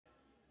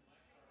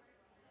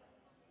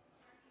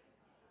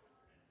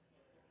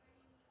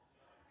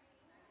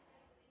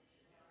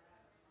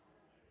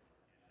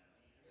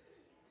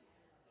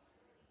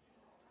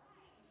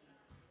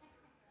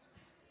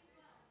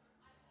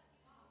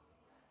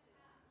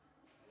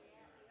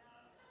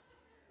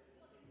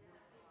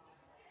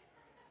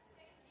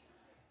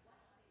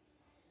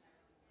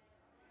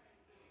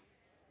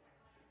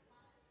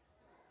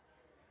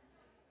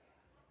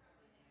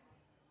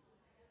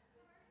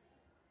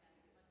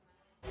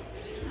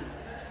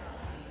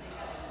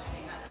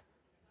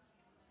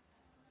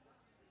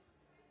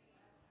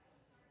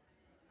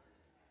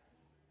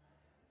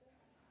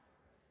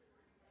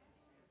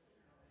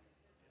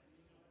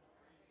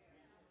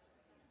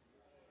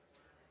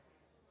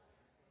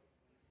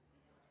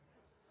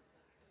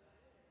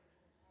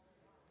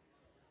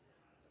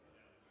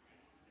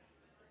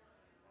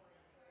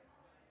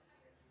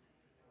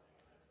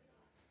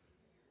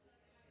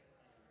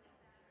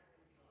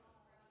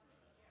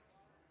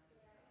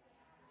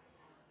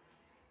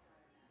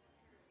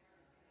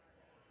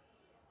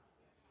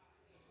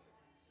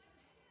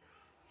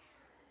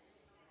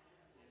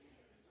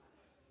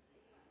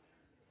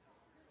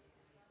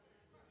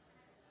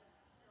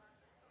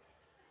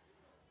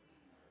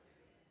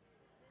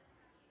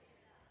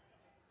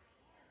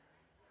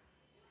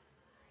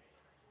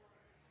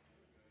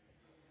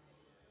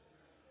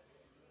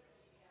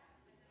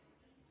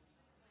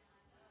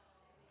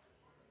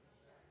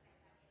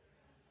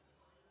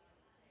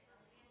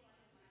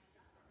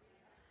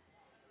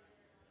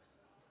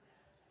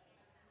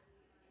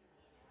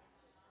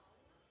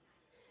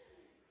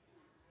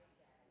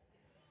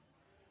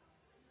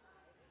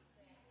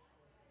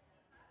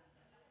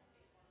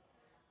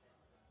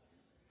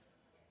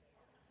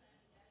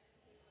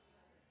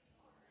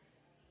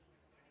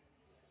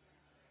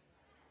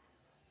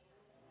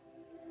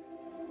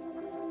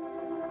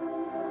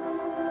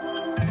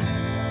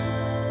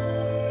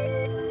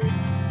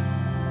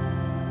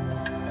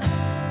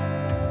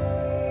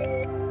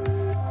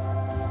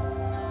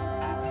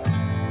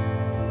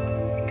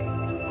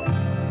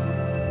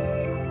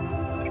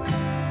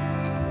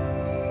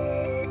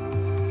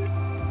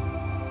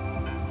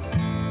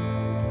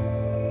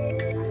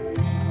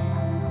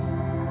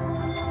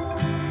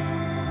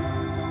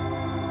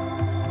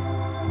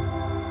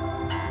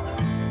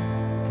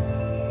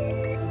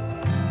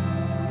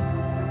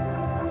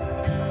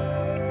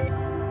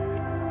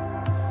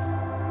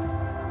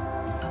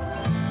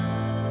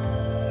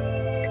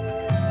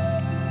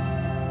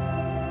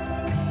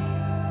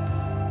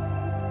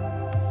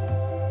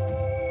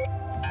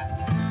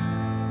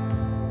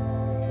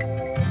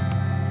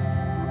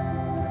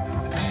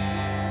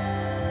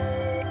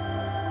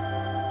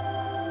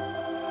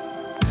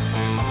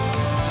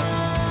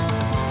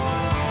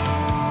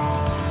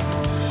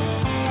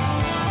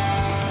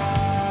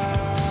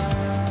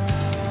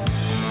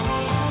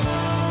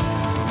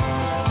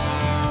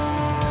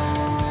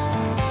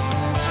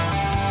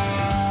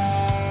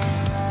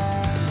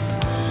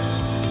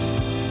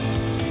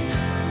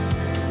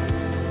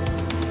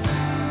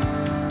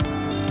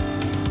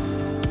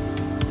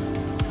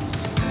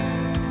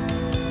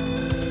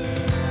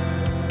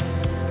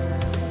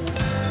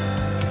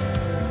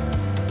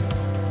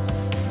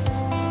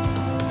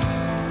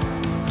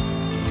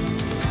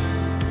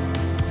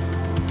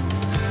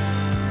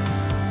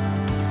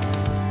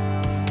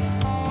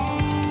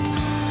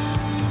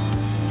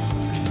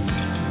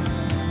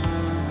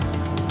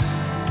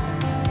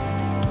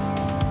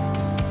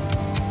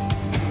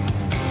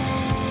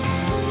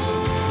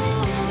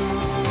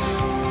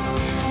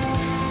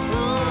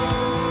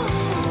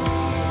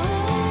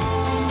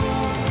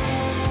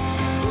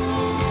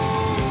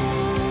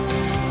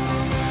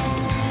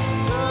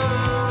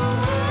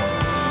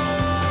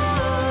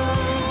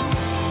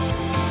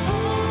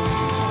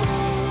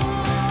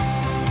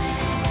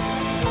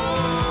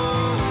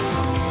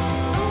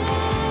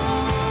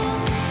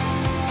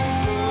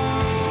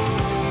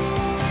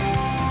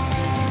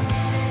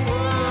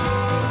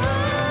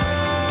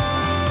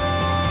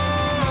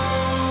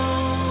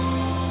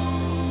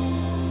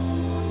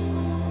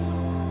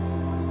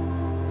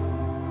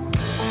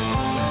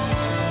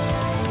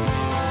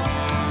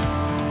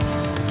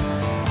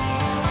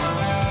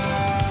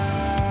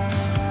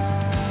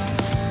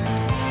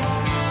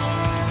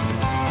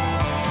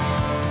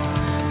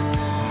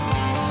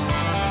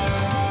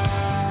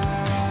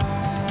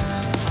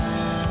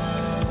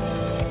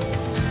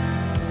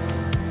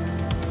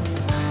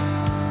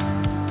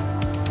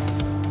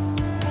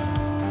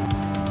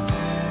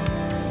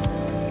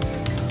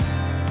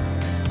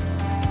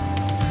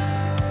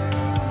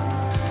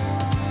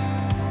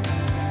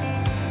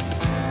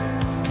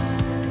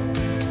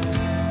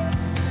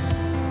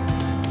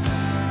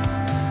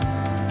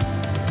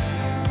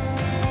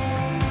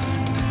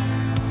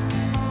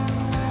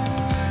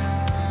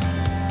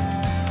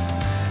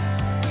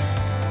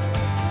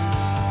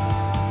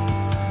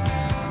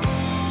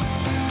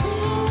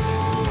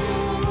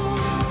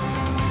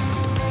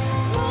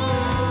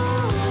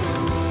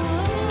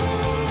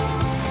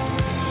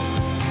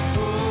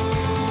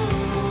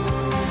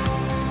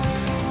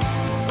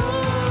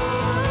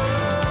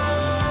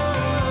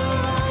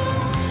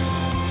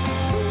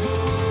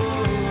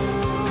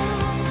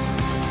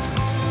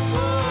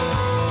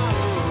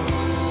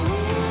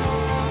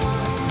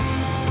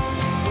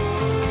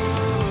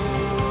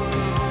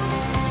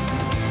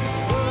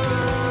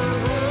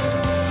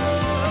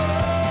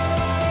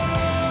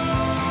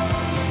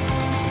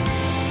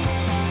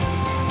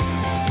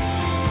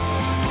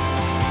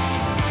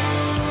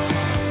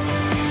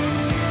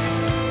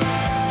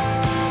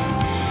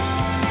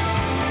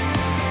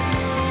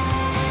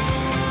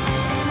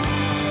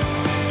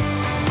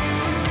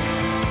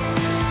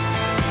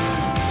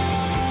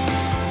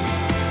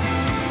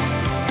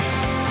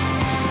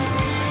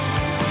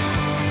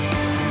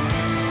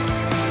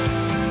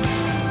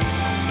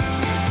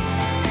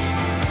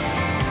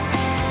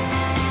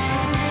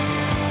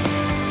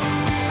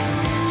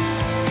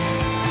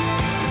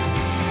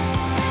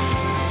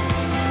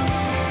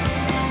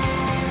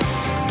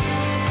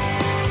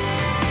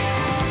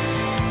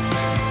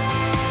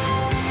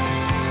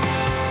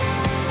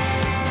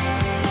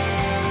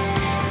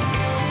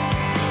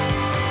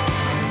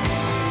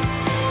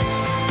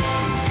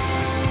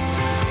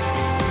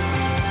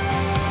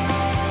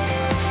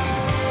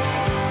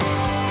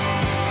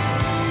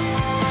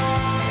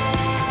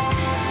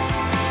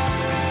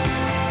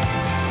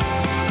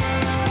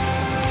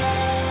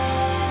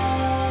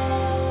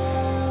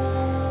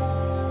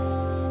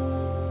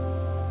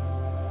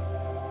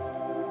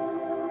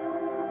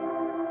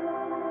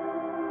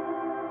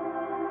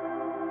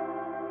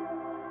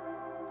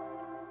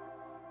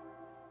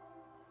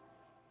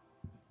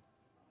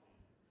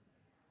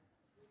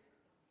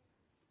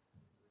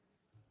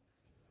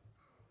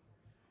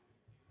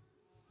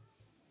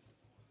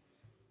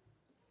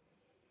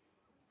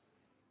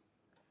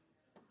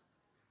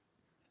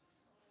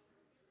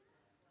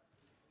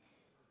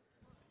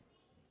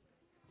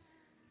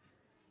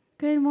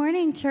Good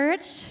morning,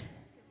 church.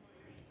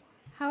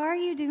 How are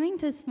you doing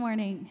this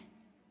morning?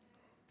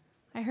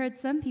 I heard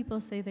some people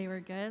say they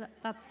were good.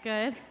 That's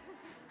good.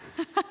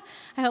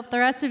 I hope the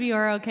rest of you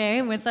are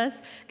okay with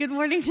us. Good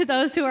morning to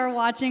those who are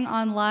watching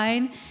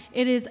online.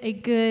 It is a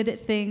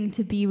good thing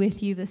to be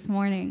with you this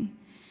morning.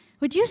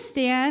 Would you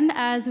stand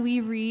as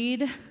we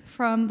read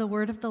from the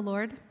word of the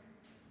Lord?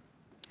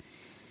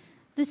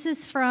 This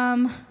is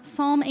from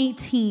Psalm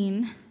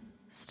 18,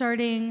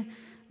 starting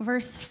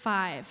verse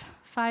 5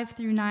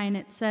 through 9.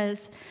 It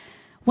says,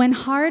 "When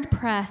hard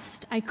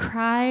pressed, I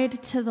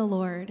cried to the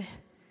Lord.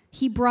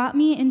 He brought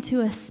me into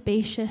a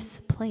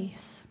spacious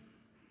place.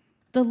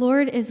 The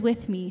Lord is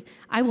with me.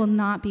 I will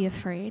not be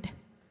afraid.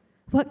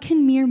 What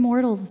can mere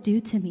mortals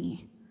do to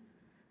me?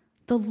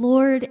 The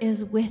Lord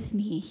is with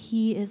me.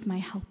 He is my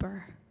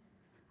helper.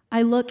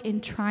 I look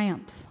in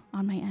triumph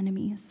on my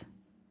enemies.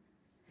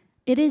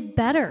 It is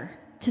better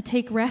to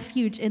take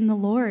refuge in the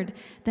Lord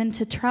than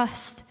to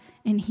trust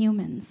in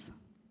humans.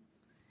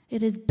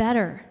 It is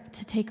better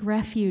to take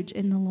refuge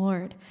in the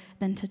Lord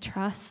than to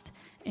trust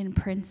in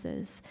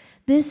princes."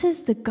 This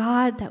is the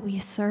God that we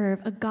serve,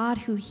 a God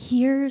who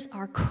hears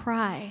our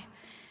cry.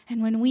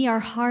 And when we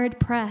are hard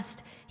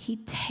pressed, he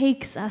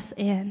takes us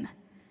in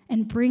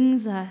and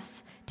brings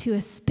us to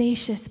a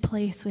spacious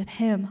place with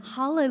him.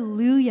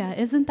 Hallelujah.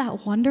 Isn't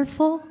that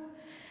wonderful?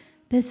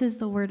 This is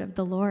the word of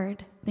the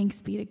Lord.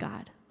 Thanks be to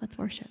God. Let's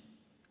worship.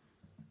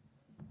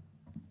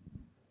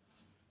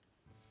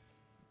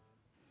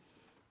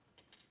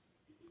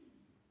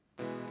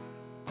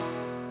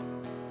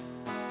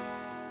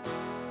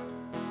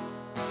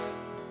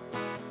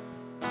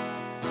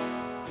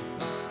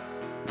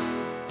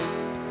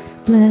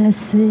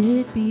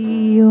 Blessed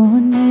be your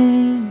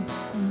name,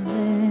 a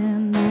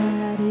land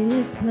that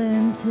is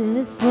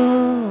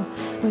plentiful,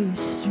 where your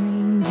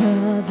streams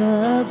of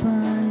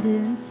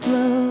abundance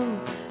flow.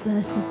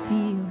 Blessed be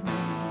your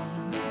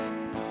name.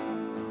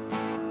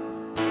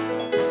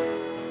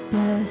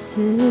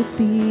 Blessed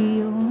be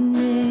your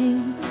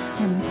name,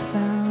 I'm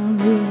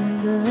found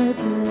in the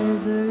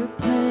desert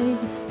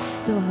place.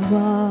 Though I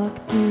walk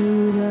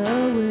through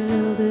the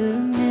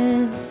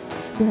wilderness,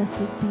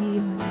 blessed be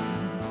your name.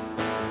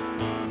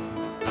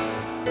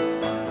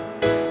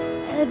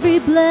 Every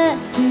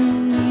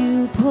blessing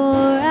you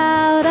pour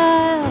out,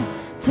 I'll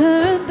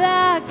turn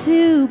back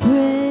to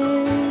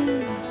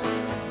praise.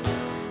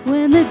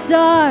 When the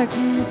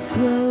darkness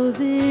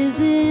closes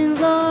in,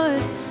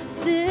 Lord,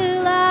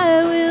 still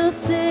I will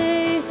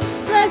say,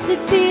 blessed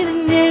be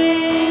the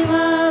name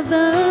of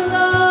the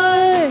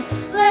Lord.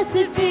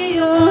 Blessed be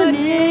your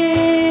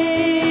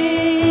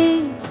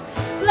name.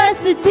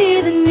 Blessed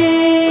be the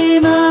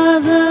name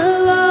of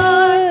the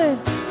Lord.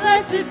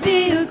 Blessed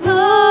be your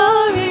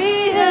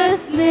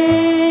glorious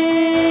name.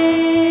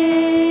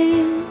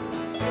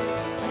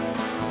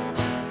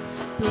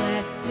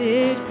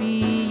 Blessed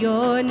be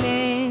your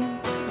name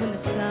when the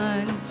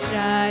sun's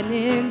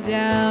shining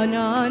down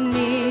on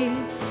me,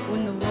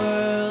 when the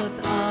world's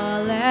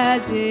all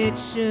as it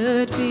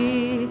should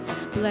be.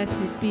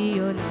 Blessed be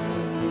your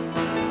name.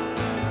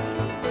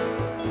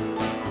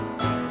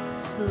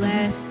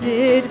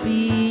 Blessed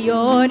be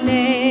your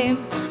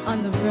name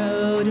on the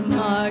road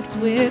marked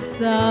with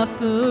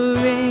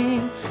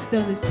suffering,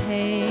 though there's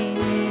pain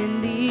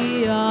in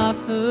the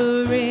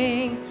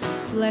offering.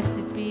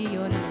 Blessed be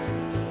your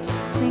name.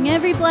 Sing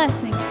every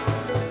blessing.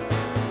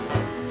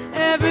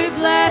 Every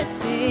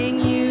blessing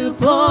you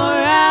pour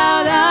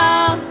out,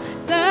 I'll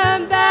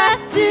turn back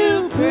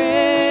to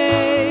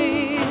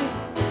praise.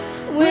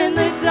 When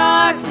the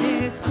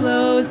darkness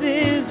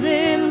closes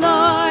in,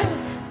 Lord,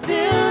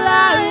 still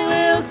I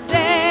will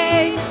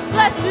say,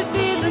 blessed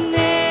be the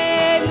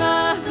name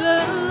of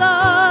the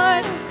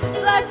Lord.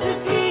 Blessed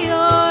be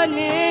your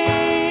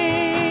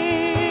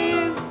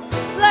name.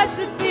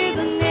 Blessed be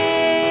the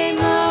name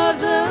of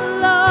the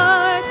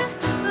Lord.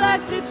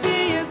 Blessed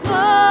be your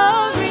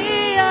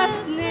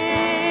glorious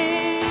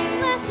name.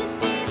 Blessed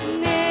be the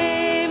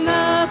name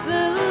of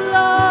the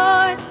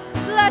Lord.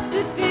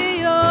 Blessed be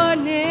your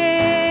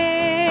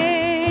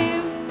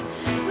name.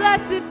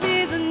 Blessed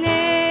be the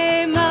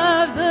name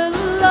of the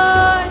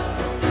Lord.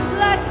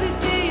 Blessed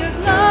be your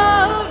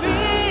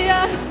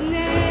glorious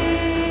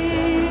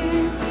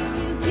name.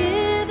 You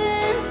give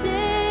and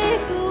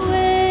take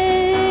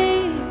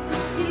away.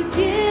 You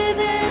give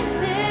and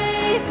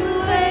take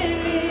away.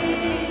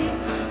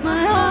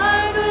 My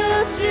heart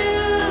will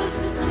choose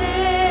to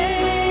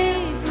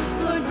say,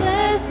 Lord,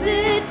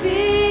 blessed be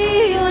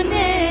your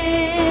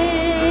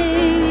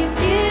name. You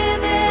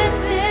give and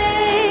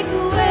take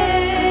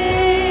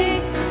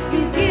away.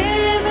 You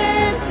give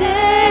and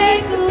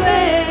take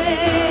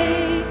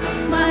away.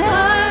 My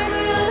heart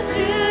will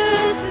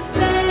choose to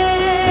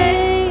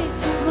say,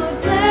 Lord,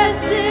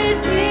 blessed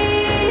be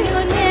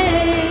your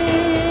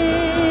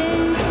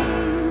name.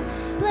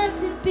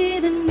 Blessed be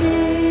the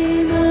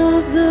name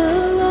of the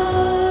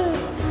Lord.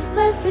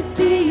 Blessed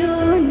be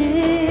your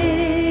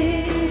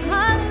name.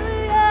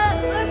 Hallelujah.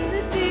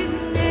 Blessed be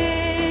the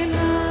name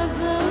of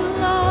the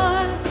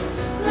Lord.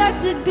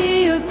 Blessed be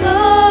your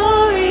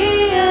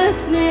glorious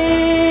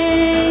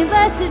name.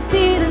 Blessed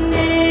be the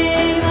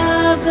name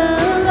of the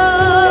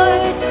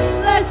Lord.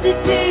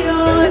 Blessed be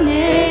your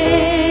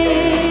name.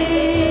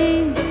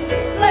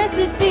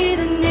 Blessed be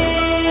the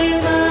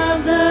name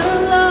of the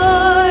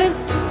Lord.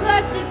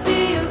 Blessed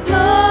be your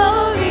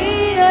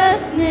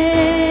glorious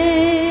name.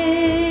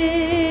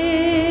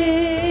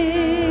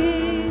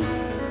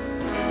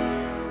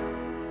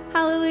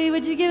 Hallelujah.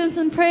 Would you give him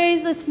some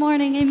praise this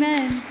morning?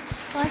 Amen.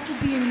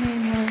 Blessed be your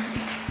name, Lord.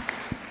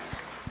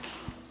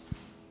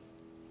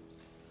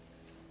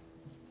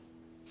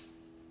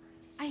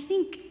 I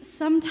think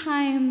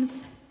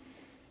sometimes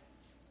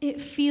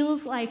it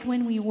feels like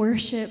when we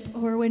worship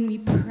or when we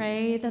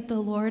pray that the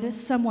Lord is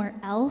somewhere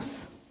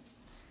else.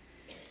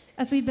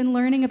 As we've been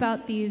learning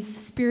about these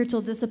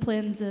spiritual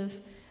disciplines of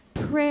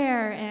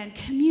prayer and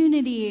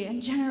community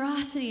and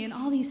generosity and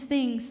all these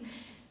things,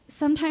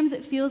 sometimes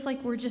it feels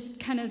like we're just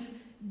kind of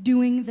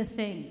doing the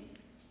thing.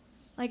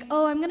 Like,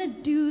 oh, I'm going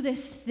to do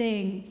this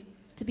thing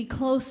to be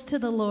close to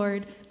the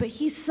Lord, but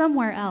he's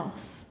somewhere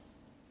else.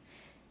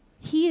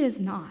 He is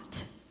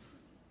not.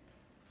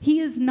 He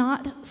is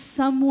not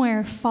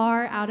somewhere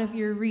far out of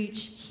your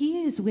reach.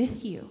 He is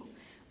with you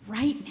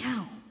right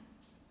now,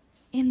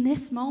 in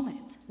this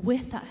moment,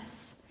 with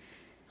us.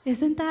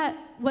 Isn't that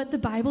what the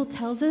Bible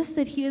tells us,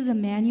 that he is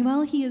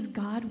Emmanuel? He is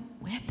God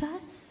with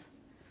us?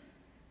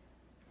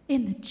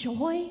 In the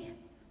joy,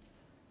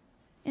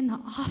 in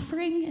the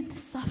offering, in the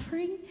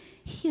suffering,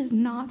 he is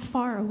not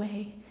far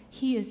away.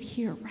 He is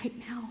here right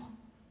now.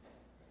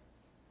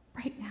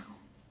 Right now.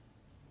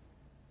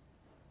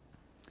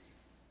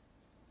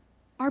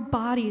 Our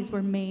bodies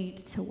were made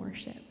to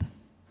worship.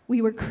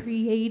 We were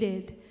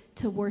created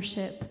to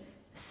worship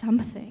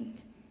something,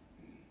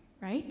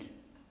 right?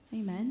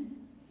 Amen.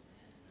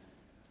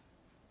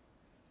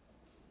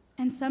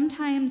 And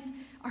sometimes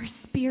our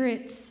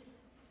spirits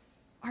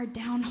are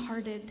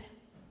downhearted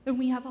and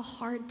we have a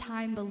hard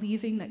time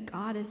believing that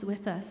God is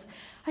with us.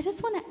 I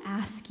just want to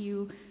ask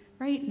you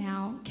right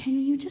now, can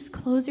you just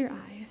close your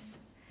eyes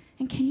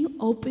and can you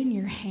open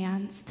your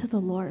hands to the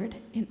Lord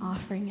in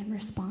offering and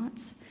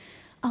response?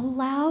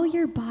 Allow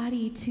your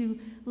body to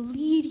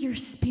lead your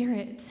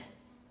spirit.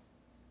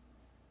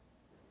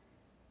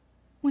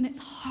 When it's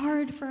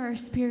hard for our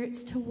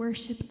spirits to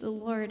worship the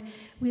Lord,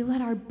 we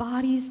let our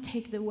bodies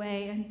take the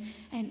way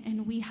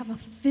and we have a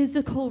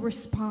physical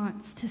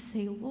response to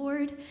say,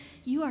 Lord,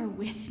 you are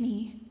with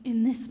me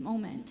in this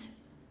moment.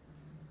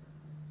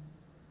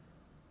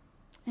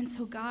 And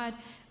so, God,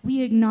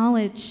 we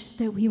acknowledge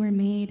that we were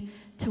made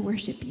to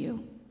worship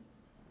you.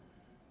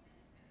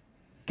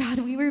 God,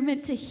 we were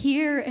meant to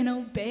hear and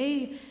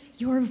obey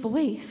your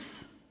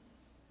voice.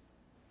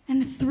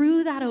 And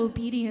through that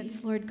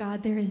obedience, Lord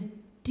God, there is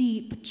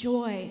deep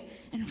joy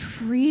and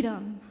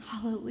freedom.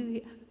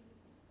 Hallelujah.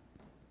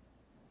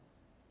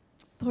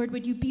 Lord,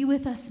 would you be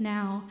with us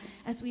now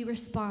as we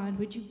respond?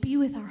 Would you be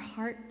with our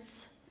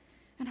hearts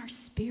and our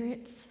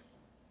spirits?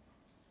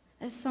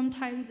 As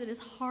sometimes it is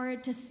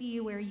hard to see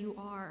where you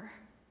are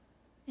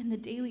in the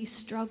daily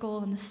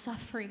struggle and the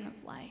suffering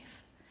of life.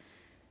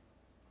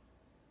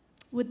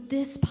 Would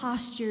this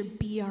posture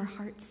be our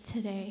hearts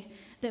today,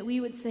 that we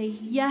would say,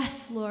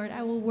 yes, Lord,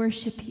 I will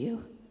worship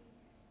you.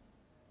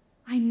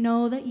 I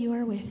know that you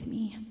are with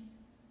me.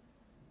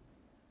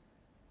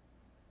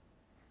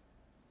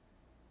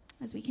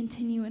 As we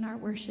continue in our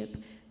worship,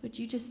 would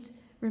you just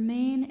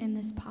remain in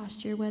this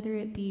posture, whether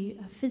it be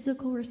a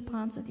physical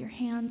response with your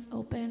hands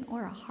open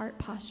or a heart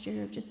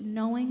posture of just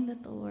knowing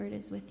that the Lord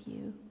is with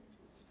you.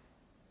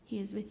 He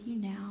is with you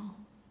now.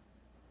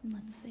 And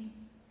let's sing.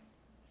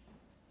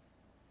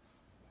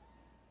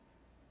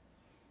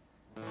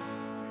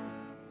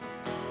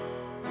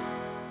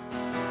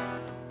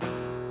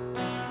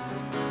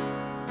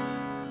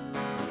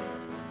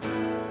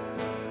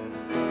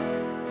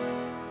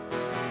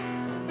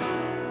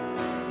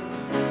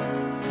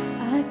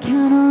 I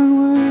count on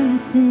one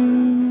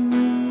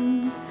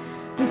thing,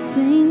 the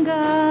same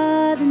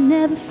God that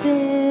never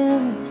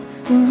fails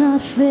will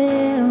not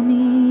fail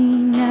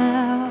me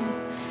now.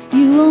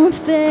 You won't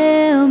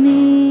fail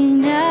me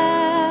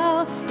now.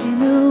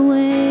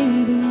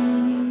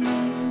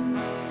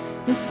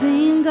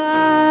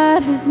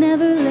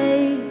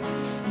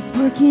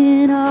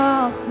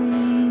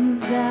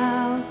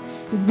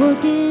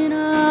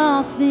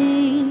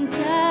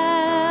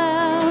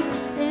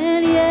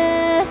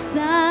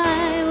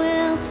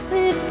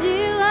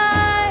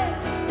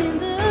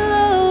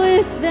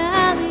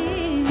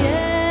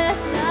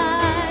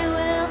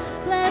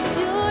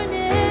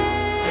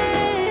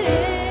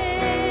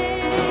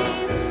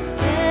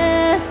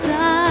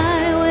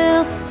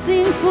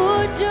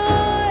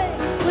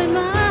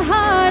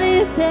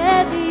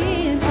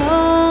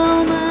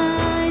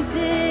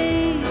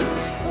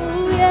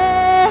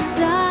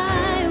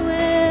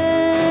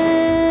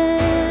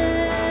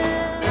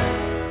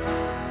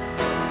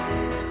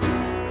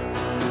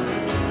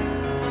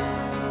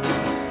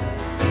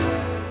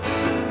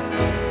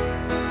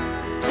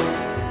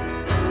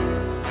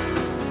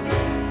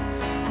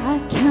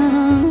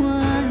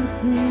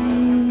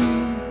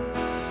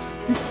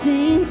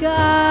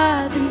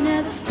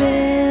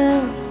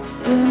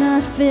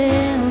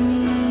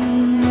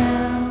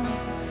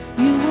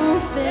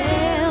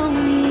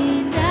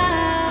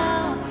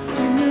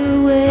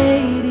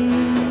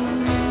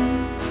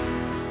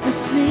 The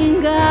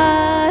same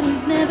God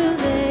who's never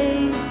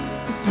late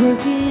is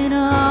working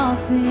all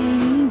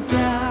things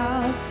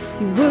out.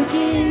 You're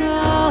working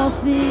all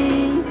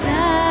things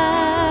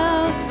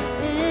out.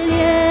 And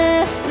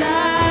yes,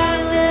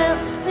 I will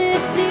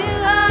lift you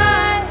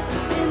high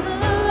in the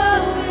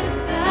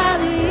lowest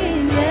valley.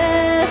 And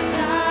yes,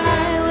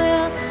 I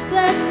will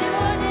bless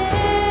your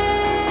name.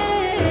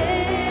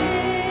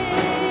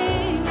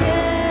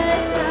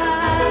 Yes,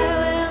 I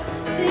will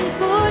sing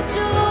for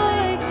joy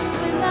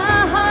when my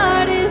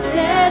heart is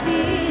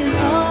heavy and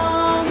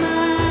all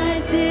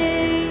my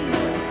days.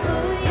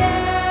 Oh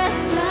yes,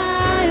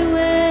 I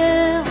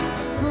will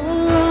for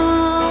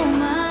all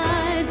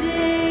my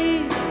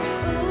days.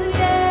 Oh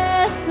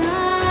yes,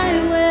 I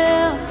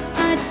will.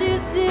 I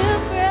choose to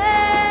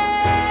praise,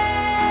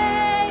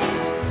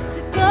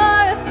 to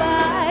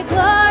glorify,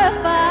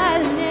 glorify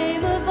the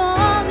name of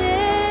all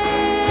names.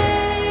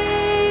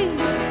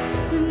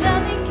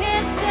 Nothing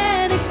can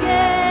stand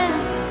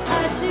against.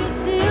 I choose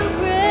to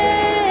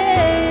praise,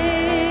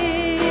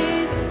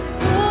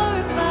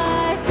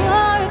 glorify,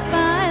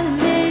 glorify the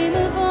name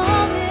of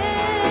all names.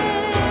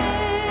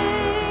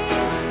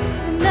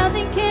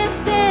 Nothing can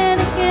stand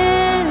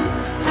against.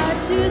 I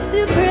choose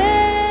to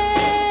praise,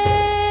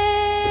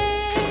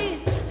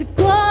 to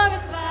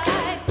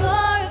glorify,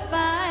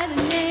 glorify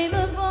the name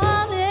of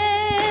all names.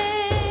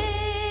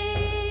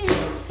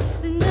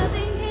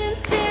 Nothing can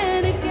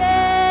stand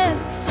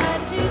against. I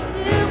choose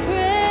to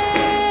praise,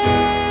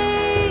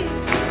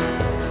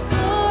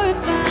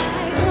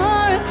 glorify,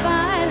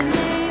 glorify the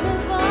name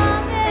of all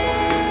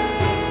names.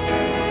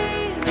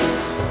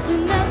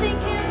 Nothing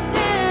can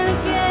stand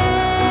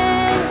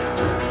against.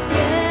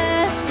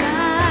 Yes,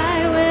 I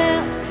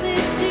will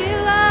lift you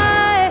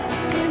high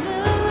in the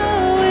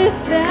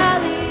lowest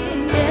valley.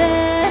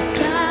 Yes,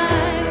 I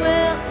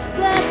will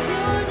bless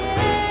your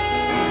name.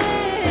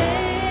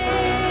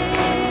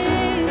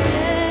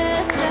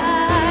 Yes,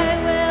 I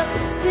will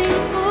sing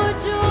for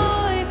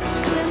joy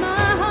when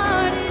my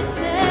heart is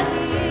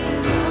heavy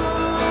in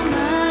all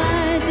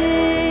my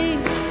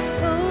days.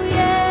 Oh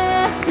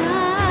yes,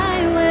 I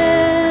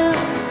will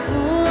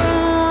for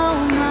all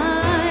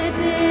my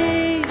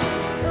days.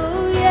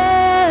 Oh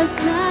yes,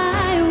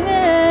 I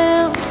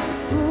will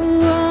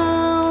for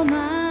all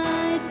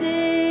my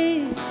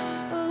days.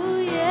 Oh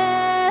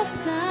yes,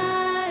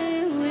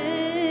 I will.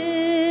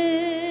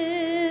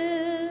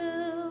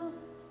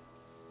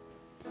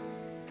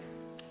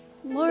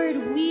 Lord,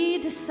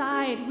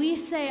 we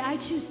say, I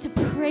choose to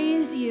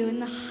praise you in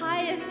the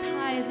highest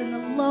highs and the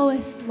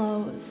lowest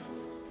lows.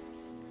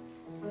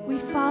 We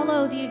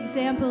follow the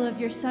example of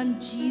your son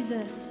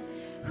Jesus,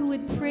 who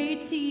would pray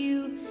to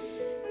you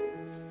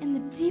in the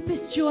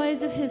deepest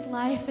joys of his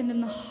life and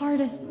in the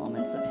hardest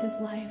moments of his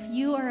life.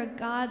 You are a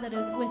God that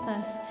is with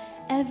us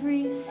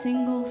every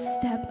single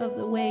step of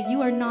the way.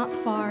 You are not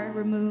far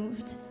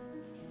removed.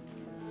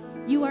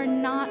 You are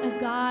not a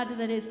God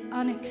that is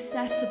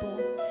inaccessible,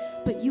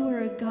 but you are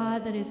a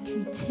God that is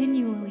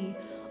continually,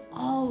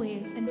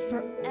 always, and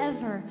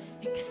forever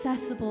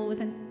accessible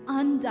with an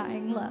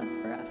undying love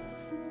for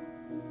us.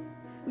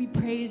 We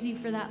praise you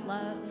for that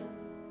love.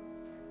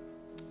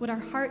 Would our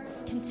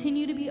hearts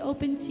continue to be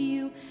open to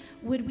you?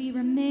 Would we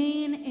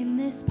remain in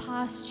this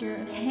posture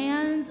of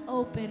hands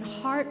open,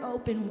 heart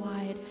open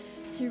wide,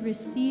 to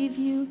receive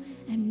you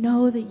and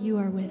know that you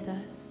are with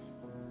us?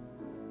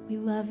 We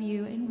love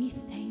you and we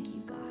thank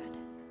you, God.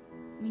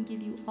 We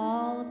give you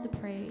all of the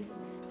praise.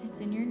 It's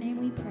in your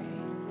name we pray.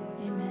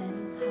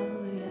 Amen.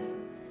 Hallelujah.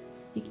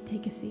 You can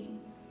take a seat.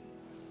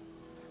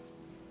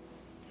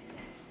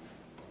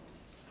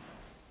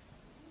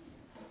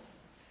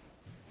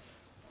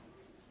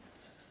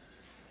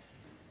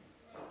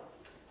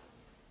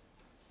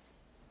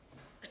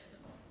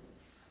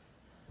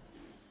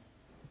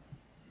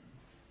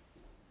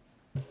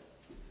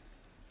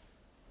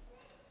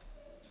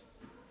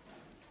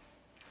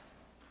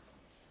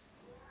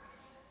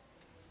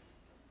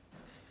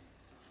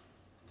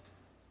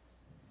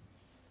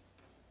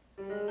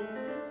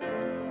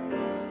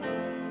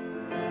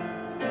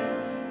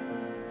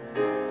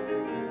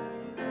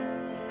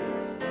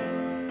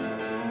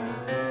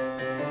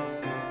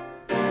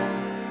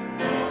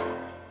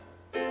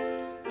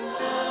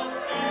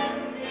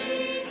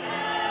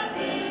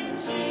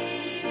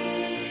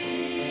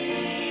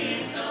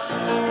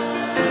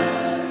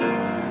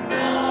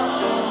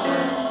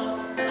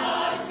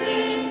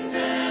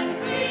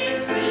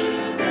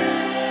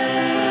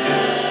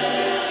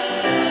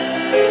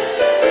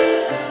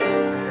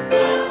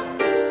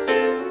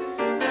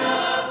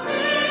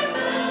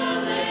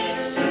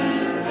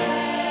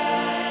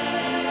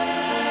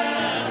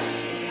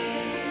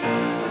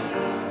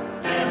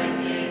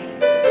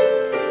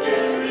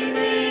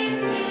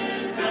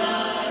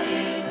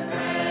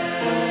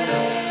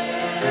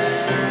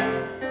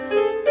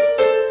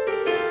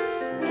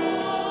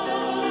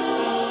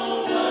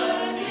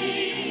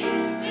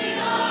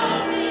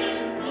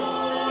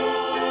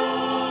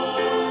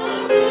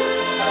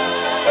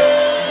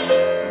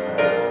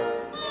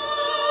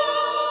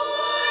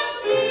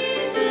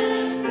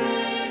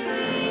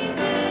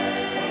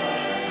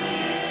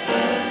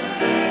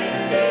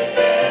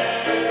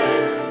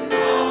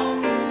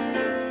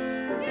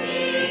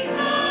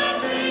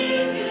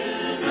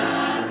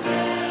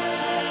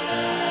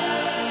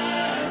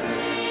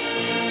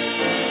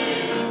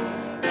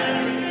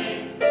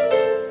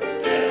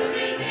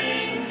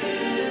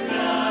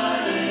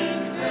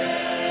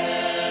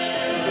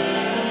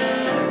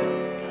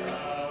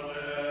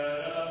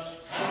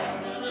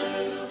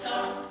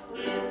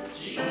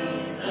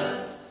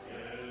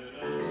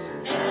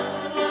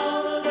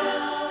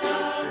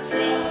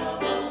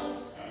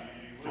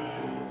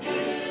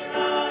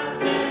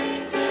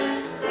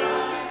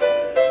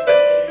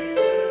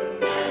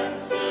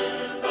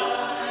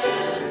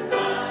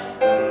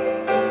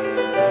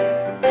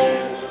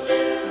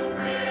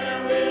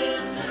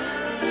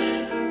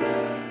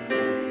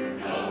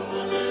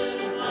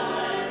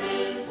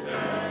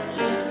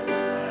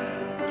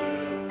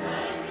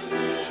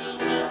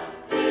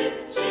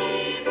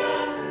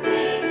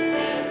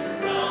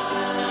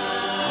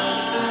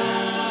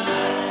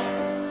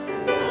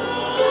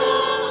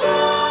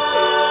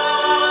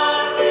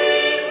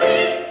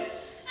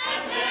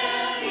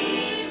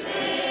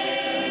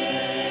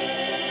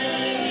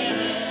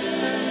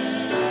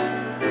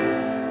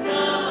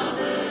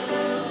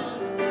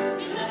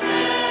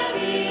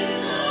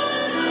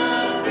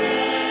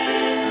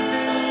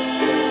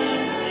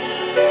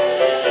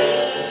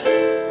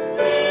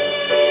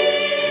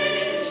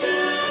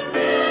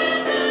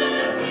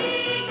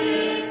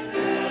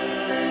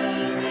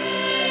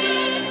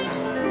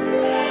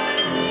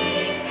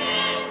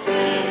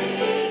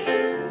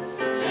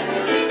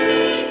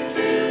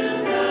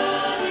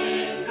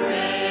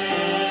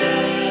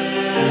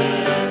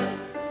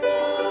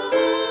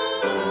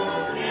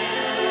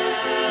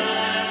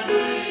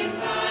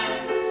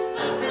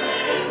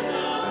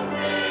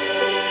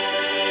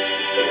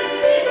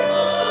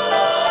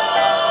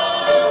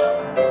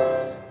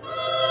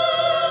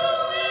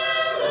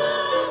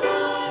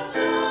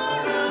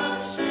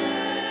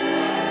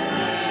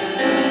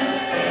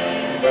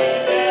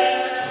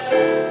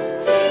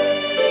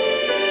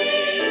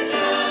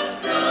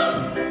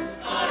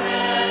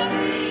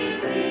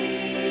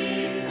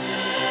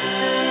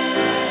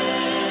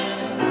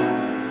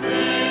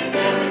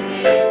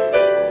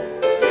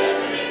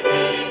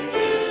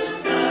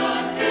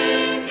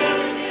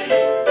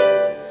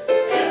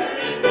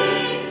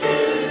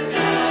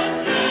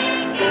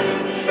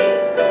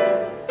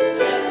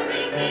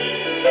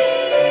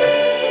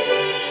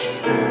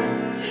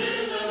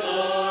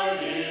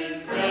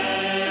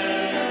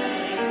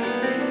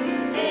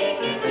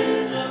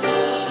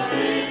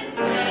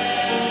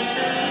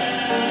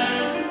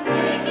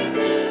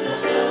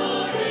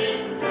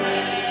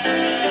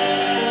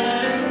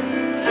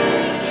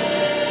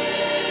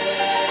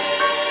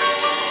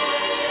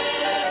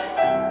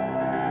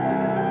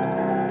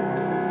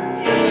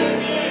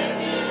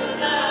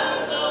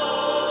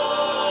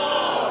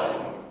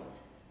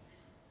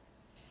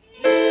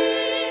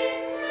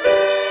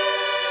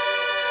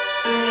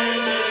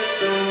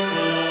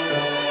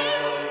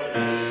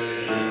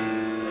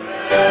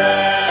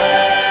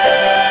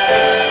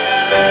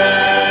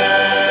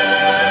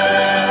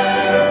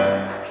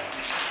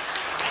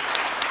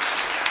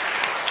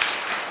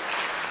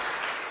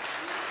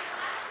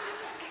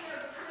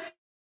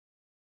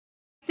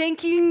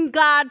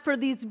 God for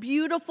these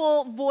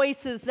beautiful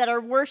voices that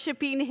are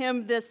worshiping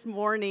him this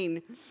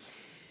morning.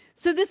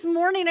 So this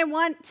morning, I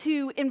want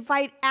to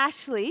invite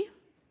Ashley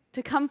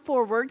to come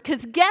forward,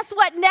 because guess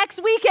what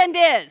next weekend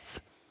is?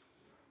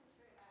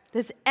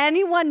 Does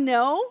anyone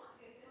know?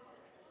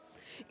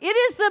 It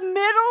is the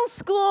middle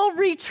school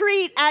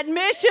retreat at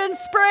Mission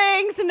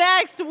Springs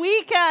next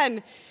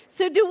weekend.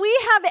 So do we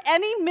have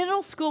any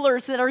middle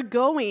schoolers that are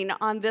going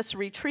on this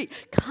retreat?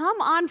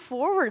 Come on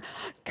forward.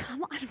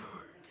 Come on forward.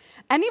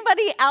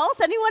 Anybody else?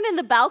 Anyone in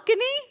the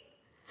balcony?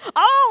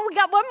 Oh, we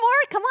got one more.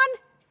 Come on.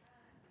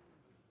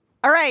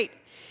 All right.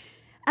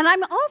 And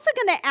I'm also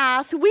going to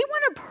ask, we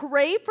want to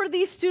pray for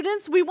these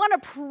students. We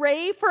want to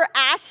pray for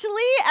Ashley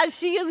as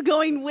she is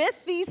going with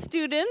these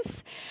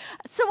students.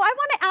 So I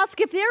want to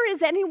ask if there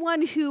is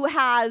anyone who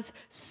has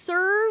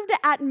served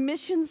at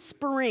Mission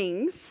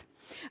Springs,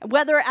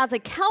 whether as a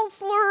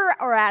counselor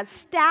or as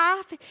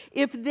staff,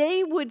 if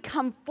they would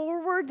come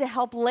forward to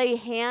help lay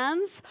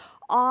hands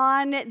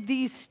on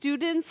these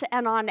students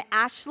and on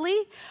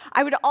Ashley.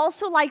 I would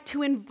also like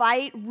to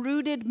invite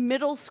Rooted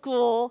Middle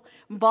School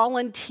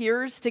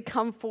volunteers to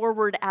come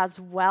forward as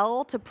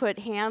well to put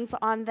hands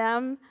on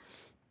them.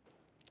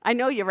 I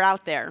know you're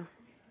out there.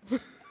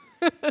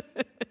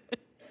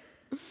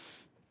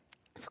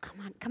 So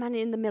come on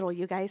in the middle,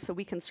 you guys, so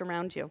we can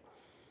surround you.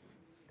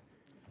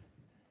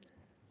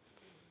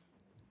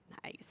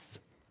 Nice.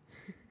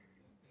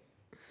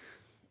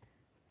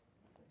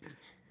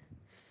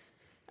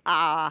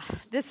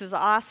 This is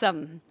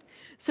awesome.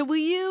 So will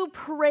you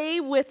pray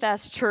with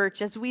us,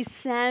 church, as we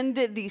send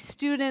these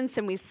students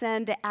and we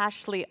send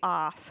Ashley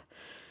off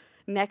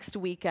next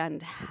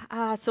weekend.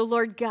 So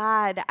Lord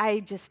God,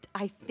 I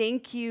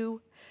thank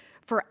you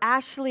for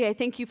Ashley. I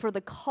thank you for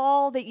the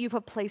call that you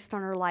have placed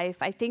on her life.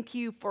 I thank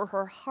you for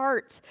her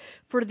heart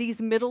for these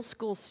middle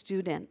school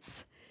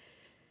students.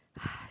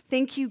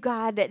 Thank you,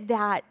 God,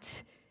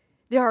 that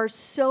there are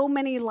so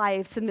many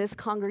lives in this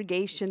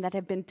congregation that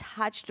have been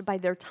touched by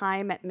their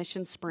time at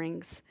Mission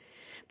Springs,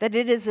 that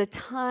it is a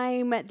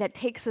time that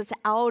takes us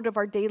out of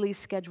our daily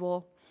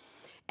schedule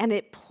and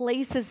it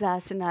places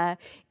us in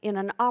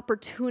an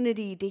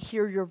opportunity to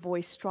hear your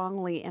voice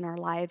strongly in our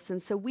lives.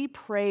 And so we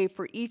pray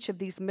for each of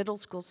these middle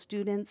school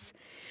students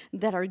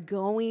that are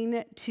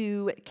going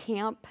to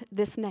camp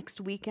this next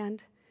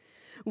weekend.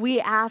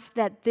 We ask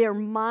that their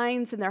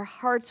minds and their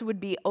hearts would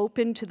be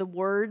open to the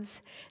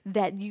words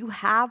that you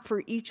have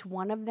for each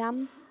one of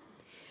them,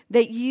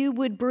 that you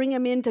would bring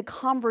them into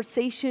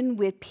conversation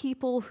with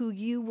people who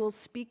you will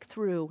speak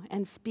through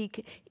and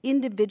speak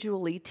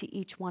individually to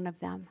each one of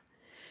them.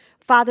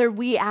 Father,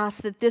 we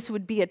ask that this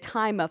would be a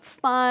time of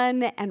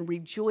fun and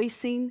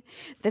rejoicing,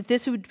 that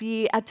this would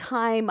be a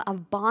time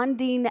of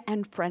bonding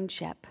and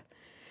friendship.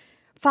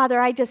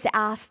 Father, I just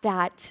ask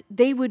that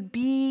they would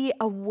be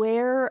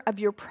aware of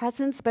your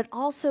presence, but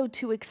also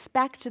to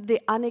expect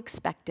the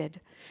unexpected,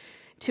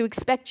 to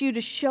expect you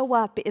to show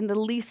up in the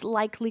least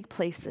likely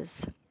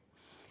places.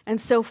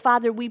 And so,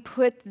 Father, we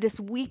put this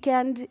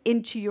weekend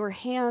into your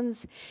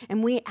hands,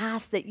 and we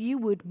ask that you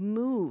would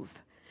move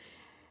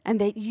and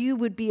that you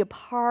would be a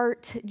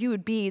part, you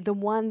would be the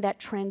one that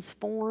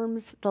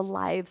transforms the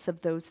lives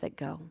of those that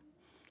go.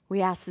 We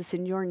ask this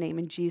in your name,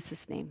 in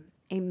Jesus' name.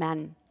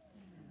 Amen.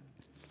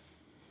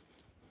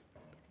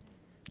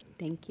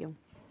 Thank you.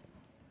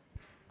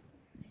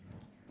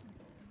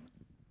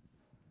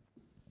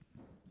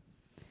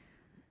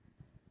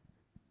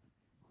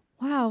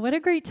 Wow, what a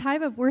great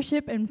time of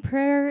worship and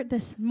prayer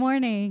this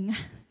morning.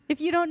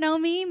 If you don't know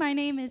me, my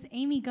name is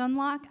Amy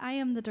Gunlock. I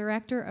am the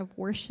Director of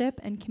Worship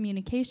and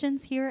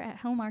Communications here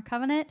at Hilmar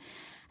Covenant,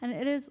 and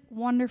it is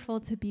wonderful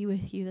to be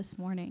with you this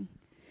morning.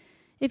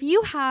 If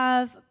you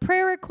have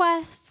prayer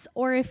requests,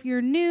 or if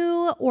you're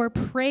new, or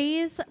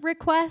praise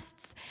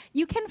requests,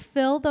 you can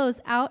fill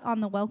those out on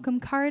the welcome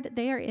card.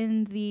 They are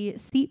in the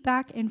seat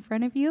back in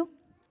front of you.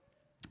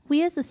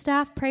 We as a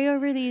staff pray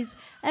over these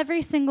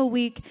every single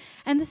week,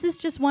 and this is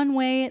just one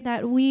way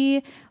that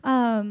we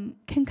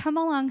can come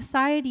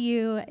alongside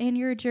you in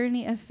your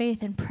journey of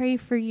faith and pray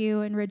for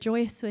you and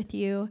rejoice with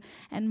you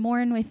and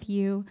mourn with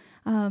you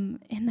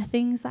in the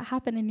things that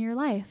happen in your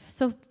life.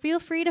 So feel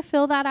free to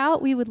fill that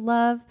out. We would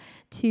love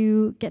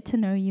to get to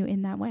know you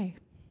in that way.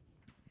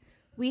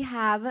 We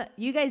have,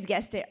 you guys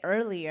guessed it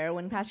earlier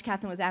when Pastor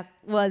Katherine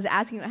was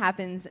asking what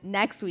happens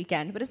next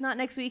weekend, but it's not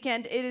next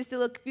weekend. It is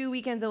still a few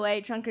weekends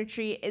away. Trunk or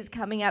Treat is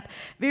coming up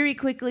very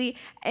quickly,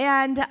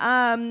 and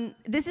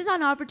this is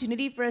an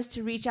opportunity for us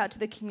to reach out to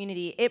the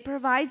community. It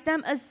provides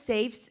them a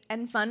safe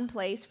and fun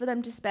place for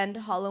them to spend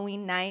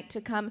Halloween night,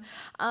 to come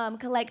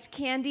collect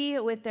candy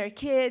with their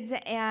kids,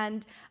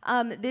 and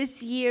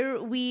this year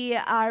we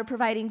are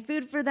providing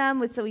food for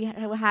them, so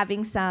we're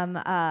having some,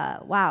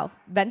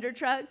 vendor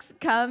trucks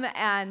come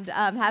and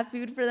have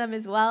food for them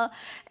as well.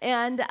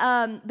 And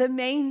the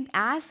main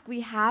ask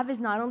we have is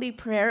not only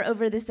prayer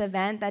over this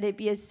event, that it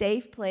be a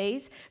safe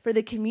place for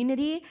the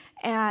community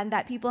and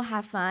that people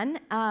have fun,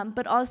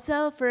 but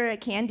also for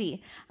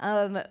candy.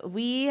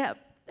 We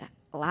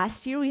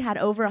last year we had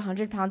over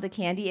 100 pounds of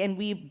candy, and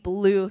we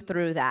blew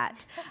through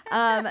that.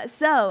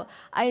 So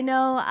I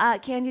know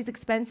candy is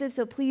expensive,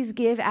 so please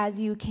give as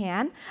you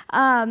can.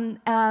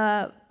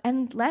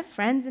 And let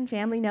friends and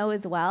family know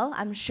as well.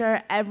 I'm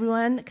sure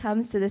everyone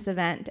comes to this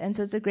event, and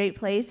so it's a great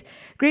place,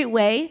 great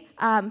way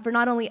for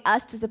not only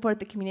us to support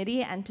the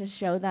community and to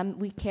show them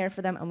we care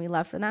for them and we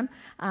love for them.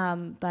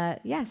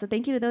 But yeah, so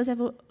thank you to those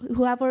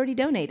who have already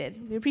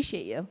donated. We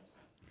appreciate you.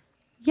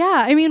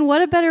 Yeah, I mean,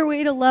 what a better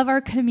way to love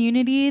our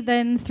community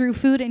than through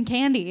food and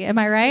candy, am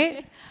I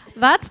right?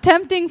 That's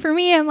tempting for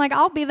me. I'm like,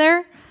 I'll be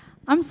there.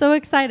 I'm so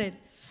excited.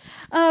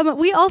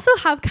 We also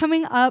have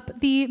coming up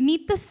the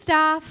Meet the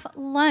Staff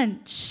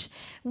lunch.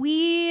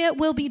 We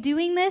will be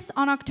doing this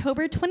on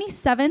October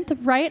 27th,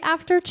 right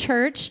after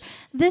church.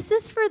 This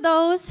is for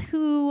those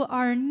who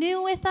are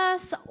new with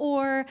us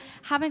or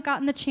haven't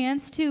gotten the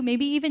chance to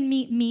maybe even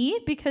meet me,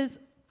 because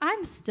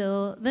I'm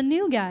still the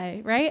new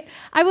guy, right?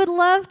 I would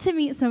love to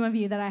meet some of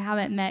you that I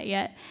haven't met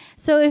yet.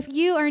 So if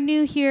you are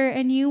new here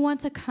and you want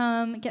to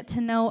come get to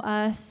know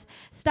us,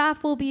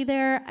 staff will be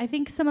there. I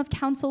think some of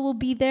council will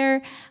be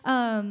there.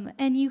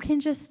 And you can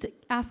just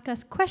ask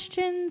us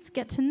questions,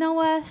 get to know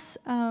us.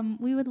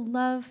 We would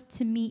love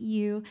to meet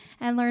you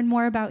and learn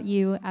more about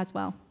you as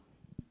well.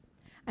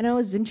 I know I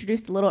was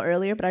introduced a little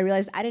earlier, but I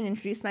realized I didn't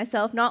introduce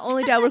myself. Not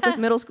only do I work with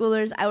middle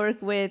schoolers, I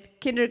work with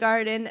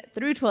kindergarten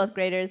through 12th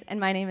graders, and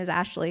my name is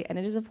Ashley, and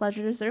it is a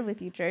pleasure to serve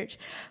with you, church.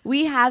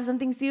 We have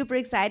something super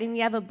exciting. We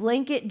have a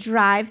blanket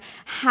drive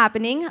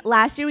happening.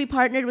 Last year, we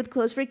partnered with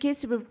Clothes for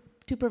Kids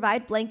to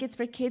provide blankets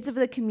for kids of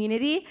the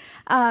community.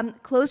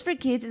 Clothes for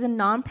Kids is a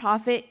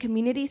nonprofit,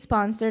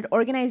 community-sponsored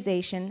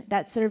organization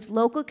that serves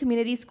local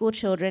community school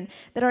children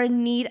that are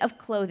in need of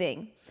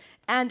clothing.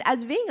 And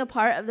as being a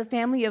part of the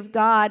family of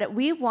God,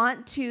 we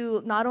want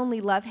to not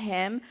only love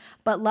Him,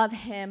 but love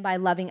Him by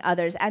loving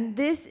others. And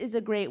this is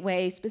a great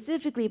way,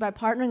 specifically by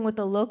partnering with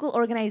a local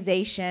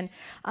organization,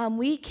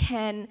 we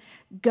can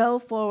go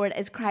forward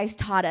as Christ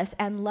taught us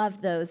and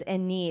love those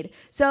in need.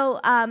 So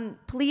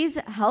please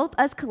help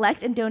us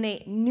collect and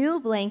donate new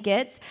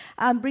blankets.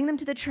 Bring them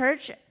to the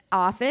church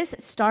office,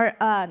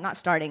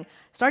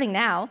 starting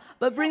now,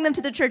 but bring them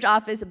to the church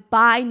office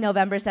by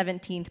November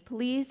 17th,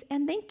 please,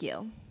 and thank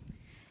you.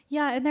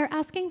 Yeah, and they're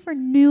asking for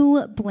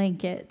new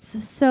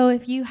blankets. So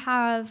if you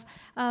have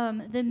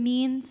the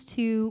means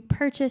to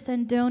purchase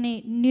and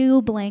donate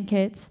new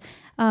blankets,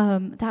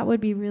 that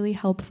would be really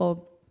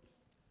helpful.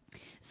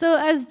 So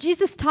as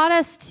Jesus taught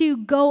us to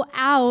go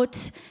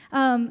out,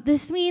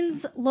 this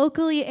means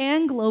locally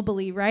and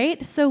globally,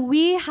 right? So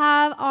we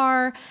have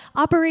our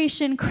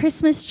Operation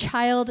Christmas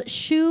Child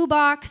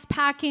shoebox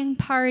packing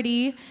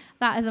party.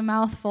 That is a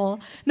mouthful.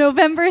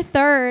 November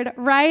 3rd,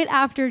 right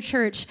after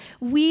church,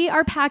 we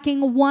are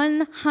packing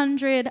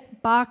 100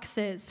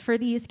 boxes for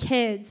these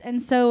kids.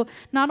 And so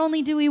not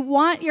only do we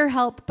want your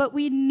help, but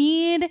we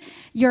need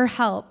your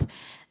help.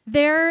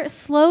 Their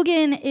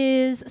slogan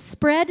is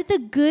spread the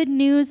good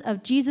news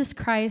of Jesus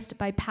Christ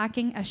by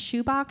packing a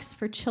shoebox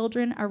for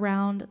children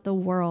around the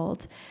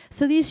world.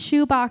 So these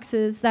shoe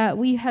boxes that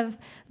we have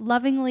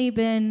lovingly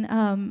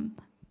been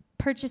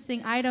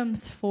purchasing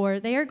items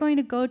for, they are going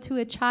to go to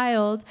a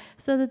child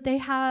so that they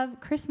have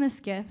Christmas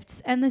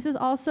gifts. And this is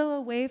also a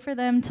way for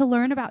them to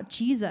learn about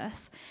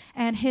Jesus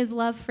and His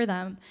love for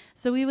them.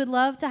 So we would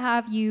love to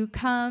have you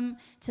come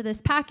to this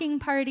packing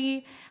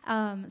party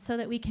so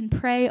that we can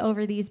pray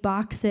over these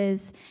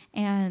boxes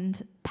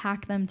and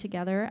pack them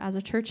together as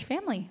a church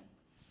family.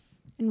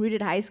 In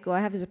Rooted High School, I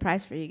have a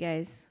surprise for you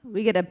guys.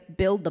 We get to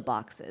build the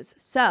boxes.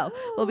 So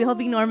we'll be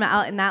helping Norma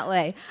out in that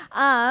way.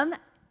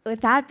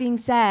 With that being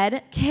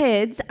said,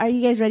 kids, are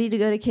you guys ready to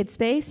go to Kids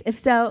Space? If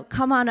so,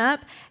 come on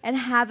up and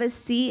have a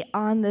seat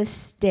on the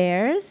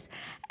stairs.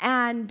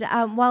 And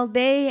while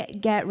they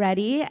get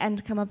ready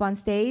and come up on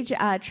stage,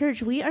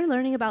 church, we are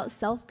learning about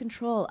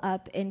self-control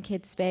up in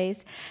Kids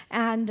Space.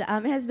 And it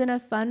has been a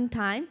fun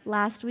time.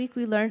 Last week,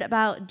 we learned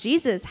about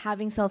Jesus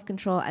having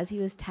self-control as He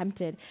was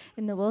tempted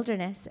in the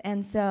wilderness.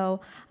 And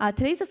so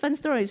today's a fun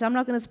story, so I'm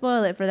not going to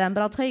spoil it for them, but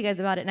I'll tell you guys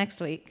about it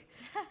next week.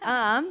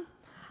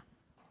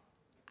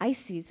 I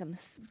see some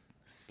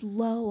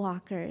slow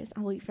walkers.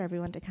 I'll wait for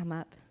everyone to come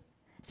up.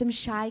 Some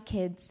shy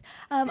kids.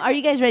 Are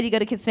you guys ready to go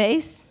to Kids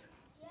Space?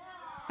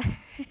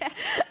 Yeah.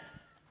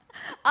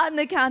 On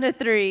the count of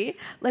 3,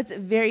 let's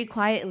very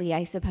quietly,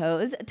 I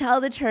suppose, tell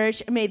the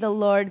church, may the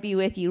Lord be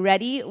with you.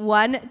 Ready?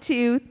 1,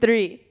 2,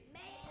 3.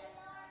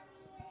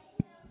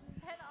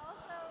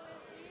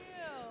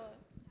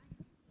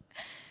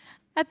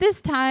 At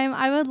this time,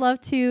 I would love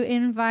to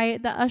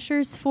invite the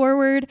ushers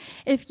forward.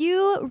 If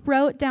you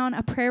wrote down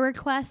a prayer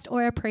request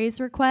or a praise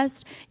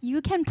request,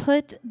 you can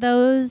put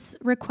those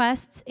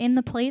requests in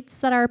the plates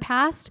that are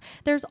passed.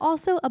 There's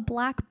also a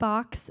black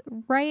box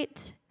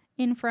right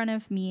in front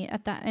of me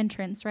at that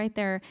entrance right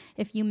there,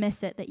 if you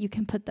miss it, that you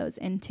can put those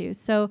into.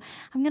 So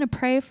I'm going to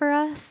pray for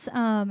us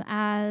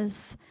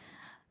as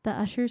the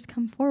ushers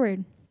come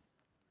forward.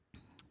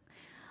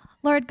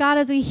 Lord God,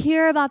 as we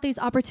hear about these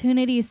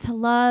opportunities to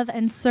love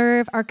and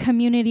serve our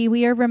community,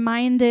 we are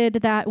reminded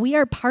that we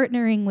are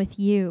partnering with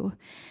you.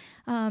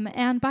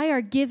 And by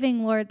our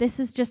giving, Lord, this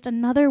is just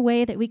another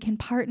way that we can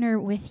partner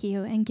with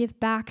you and give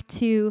back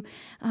to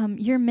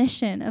your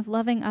mission of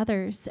loving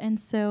others. And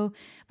so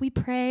we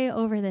pray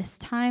over this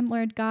time,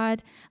 Lord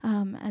God,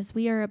 as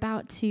we are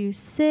about to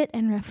sit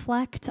and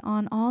reflect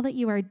on all that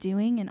you are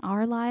doing in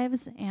our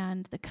lives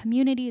and the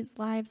community's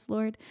lives,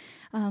 Lord.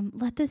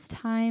 Let this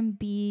time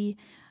be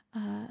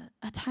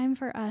a time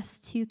for us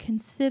to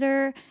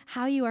consider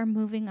how you are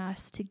moving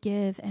us to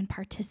give and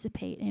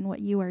participate in what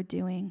you are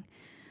doing.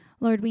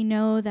 Lord, we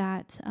know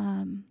that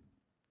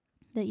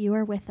that you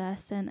are with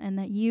us and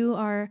that you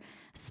are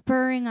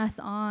spurring us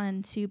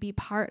on to be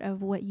part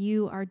of what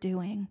you are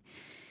doing.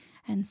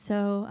 And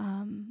so,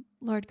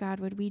 Lord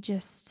God, would we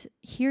just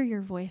hear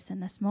your voice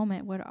in this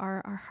moment? Would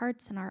our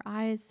hearts and our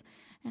eyes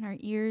and our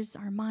ears,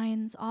 our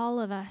minds, all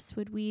of us,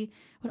 would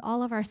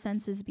all of our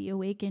senses be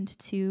awakened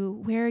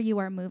to where you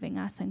are moving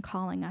us and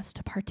calling us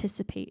to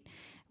participate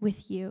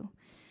with you?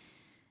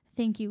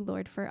 Thank you,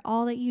 Lord, for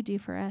all that you do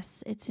for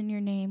us. It's in your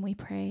name we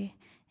pray.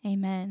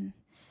 Amen.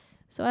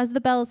 So as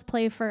the bells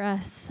play for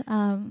us,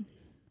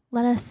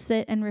 let us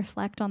sit and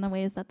reflect on the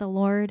ways that the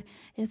Lord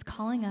is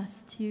calling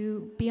us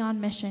to be on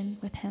mission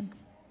with him.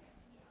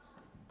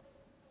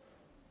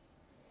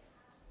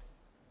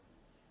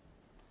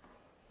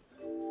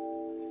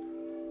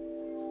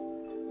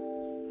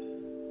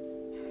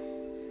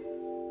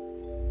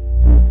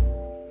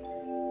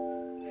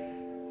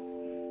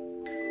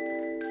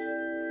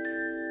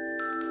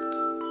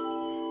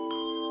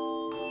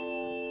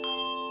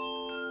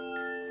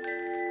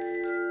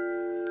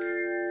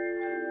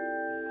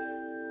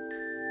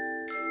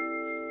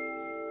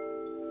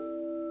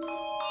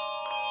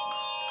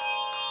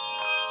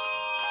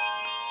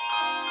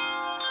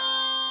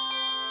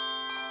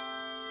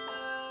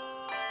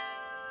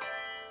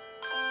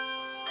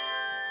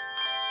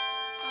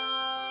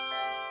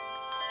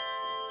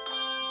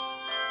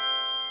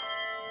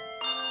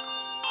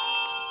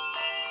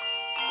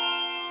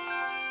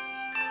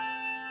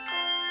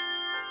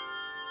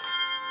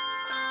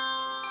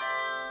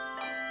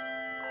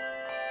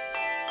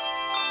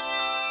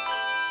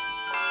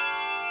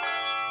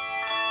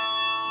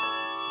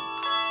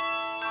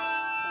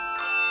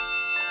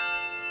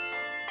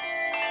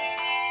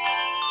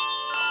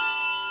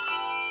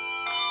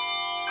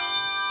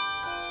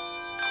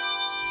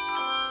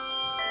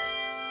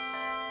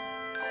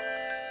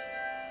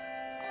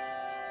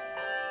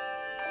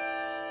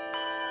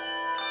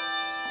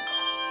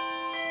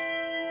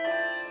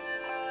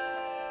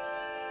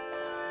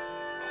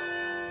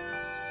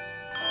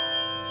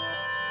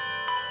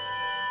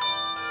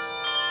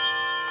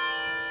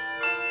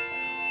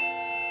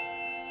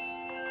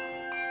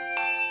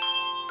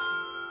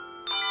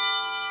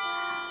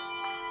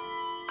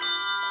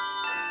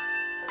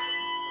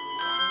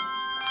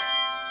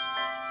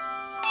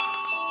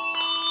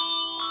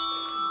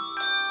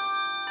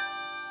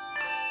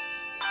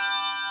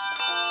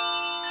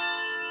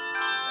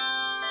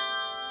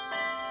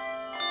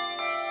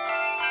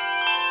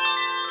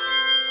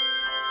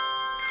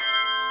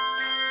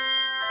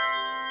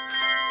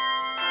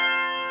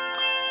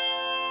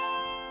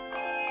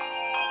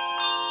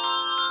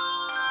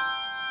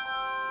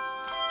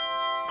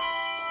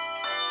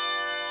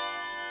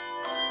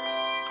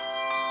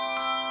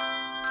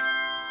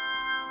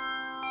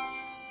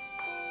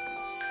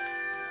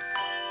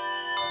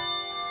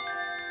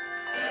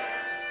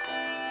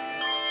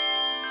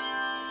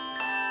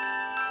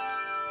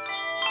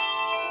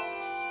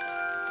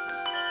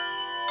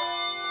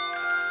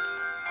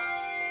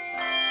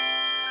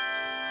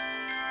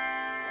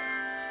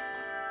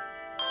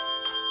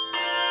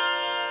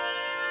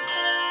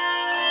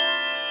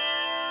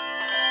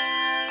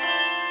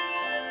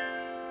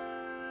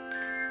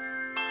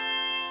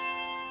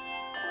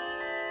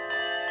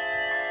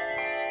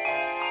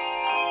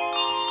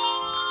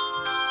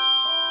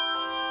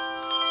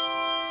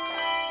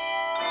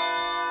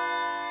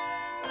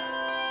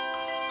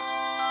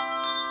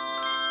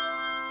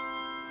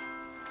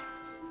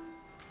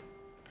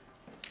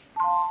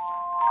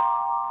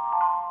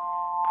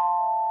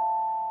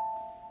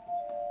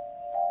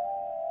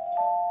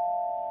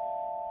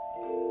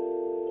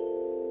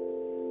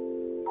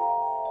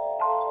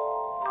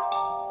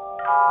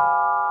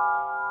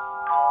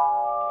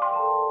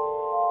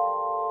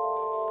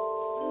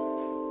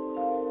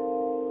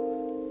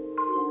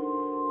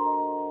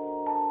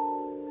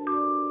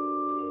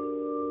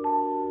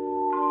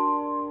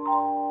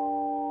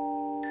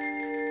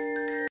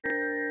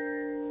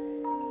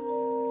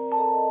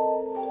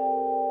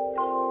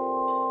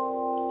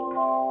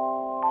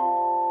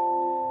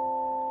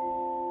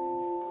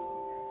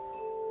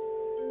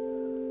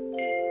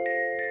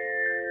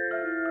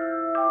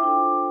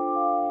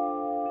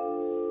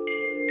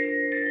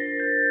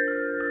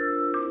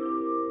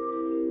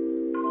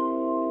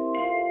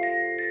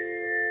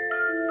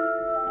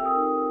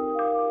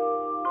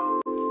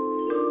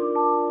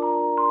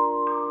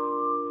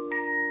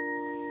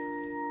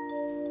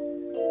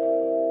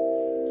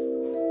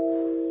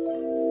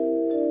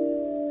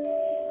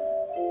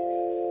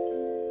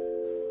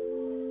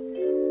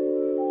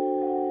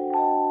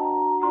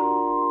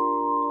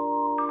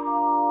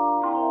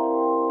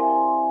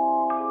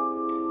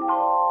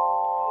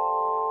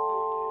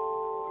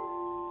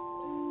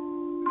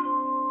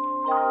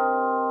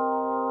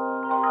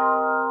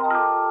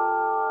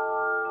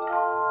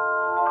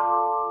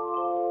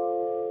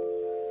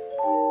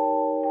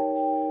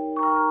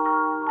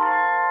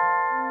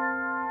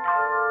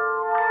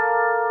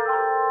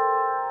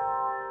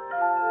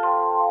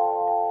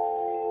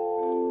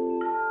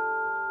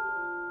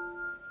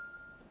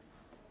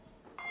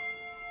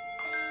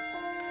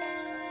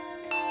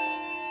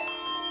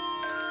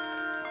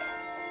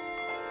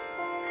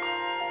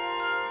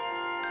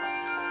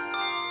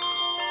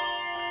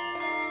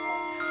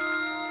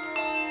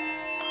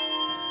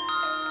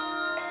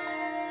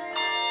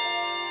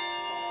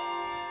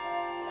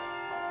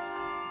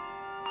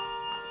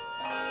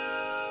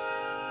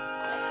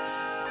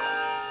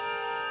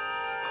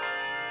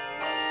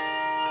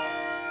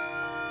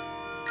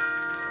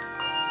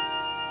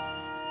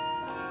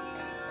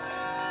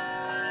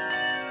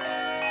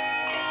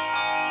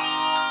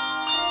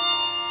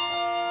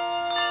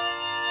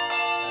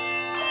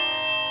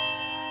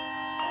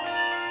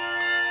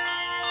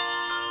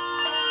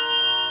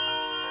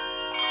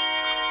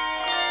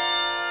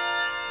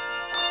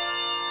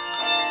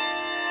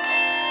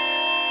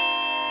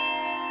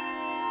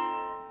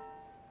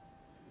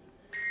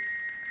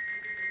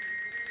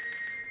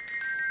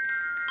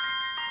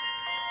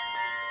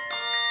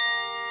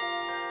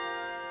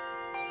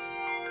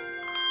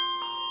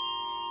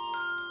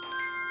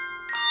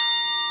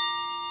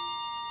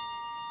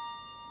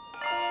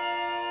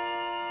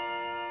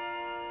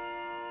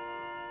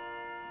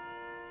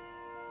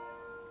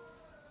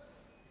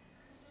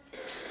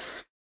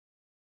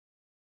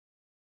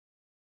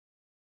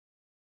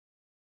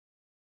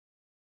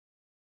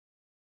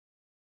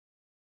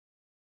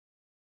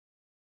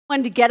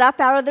 To get up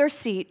out of their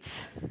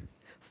seats,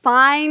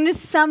 find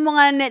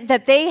someone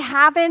that they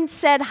haven't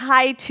said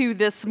hi to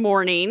this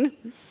morning,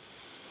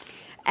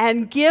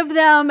 and give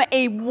them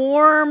a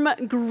warm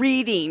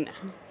greeting.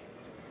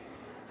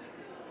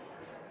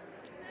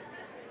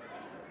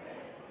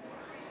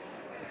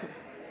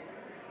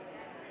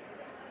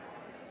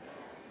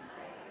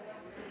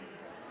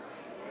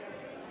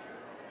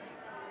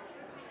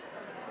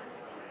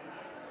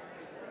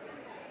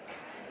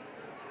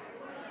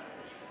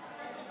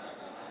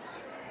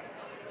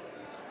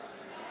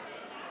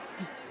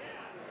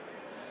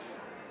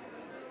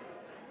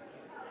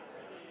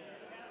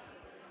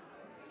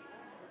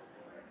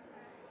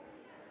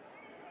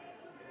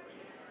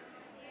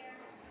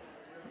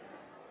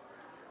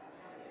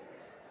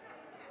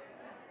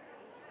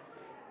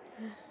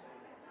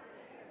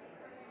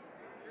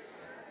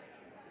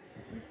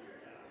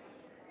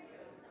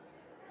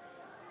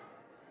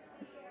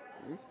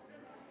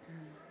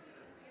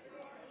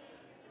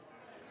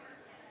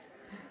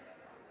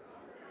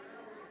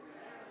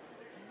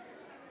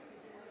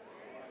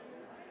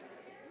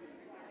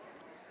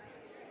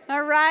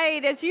 All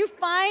right, as you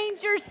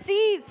find your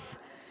seats,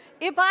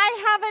 if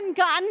I haven't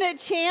gotten a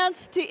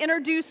chance to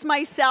introduce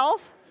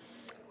myself,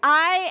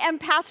 I am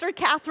Pastor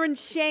Katherine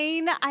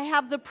Shane. I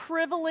have the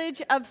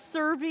privilege of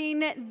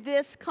serving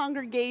this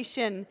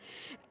congregation,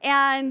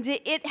 and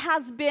it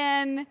has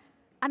been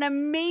an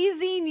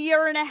amazing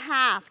year and a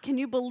half. Can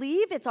you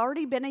believe it's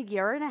already been a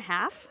year and a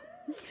half?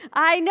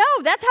 I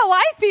know, that's how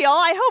I feel.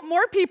 I hope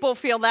more people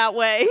feel that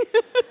way.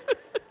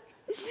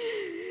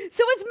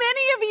 So as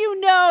many of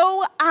you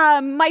know,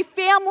 my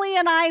family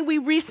and I, we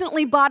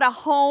recently bought a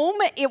home.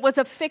 It was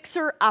a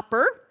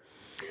fixer-upper.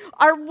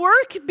 Our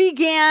work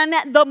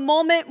began the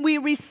moment we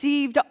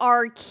received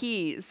our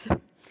keys.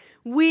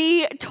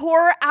 We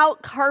tore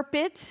out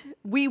carpet,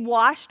 we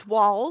washed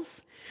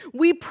walls,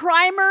 we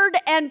primered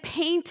and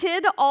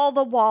painted all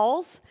the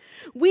walls,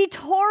 we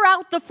tore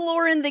out the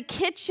floor in the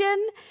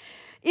kitchen,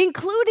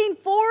 including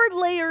 4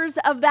 layers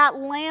of that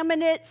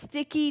laminate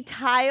sticky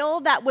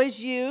tile that was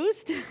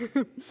used.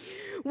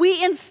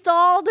 We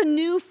installed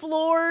new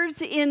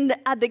floors in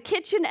the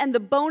kitchen and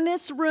the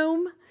bonus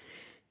room.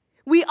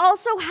 We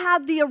also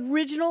had the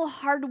original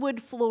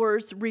hardwood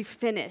floors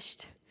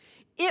refinished.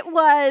 It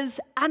was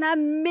an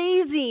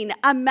amazing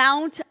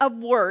amount of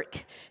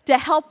work to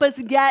help us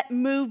get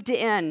moved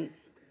in.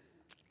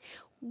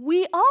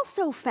 We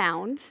also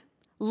found,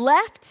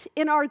 left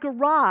in our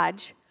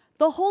garage,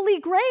 the Holy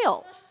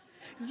Grail.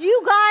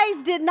 You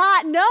guys did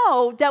not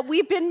know that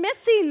we've been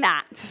missing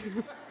that.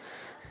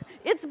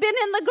 It's been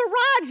in the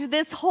garage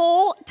this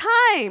whole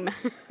time.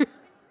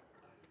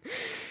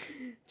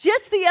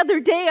 Just the other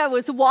day, I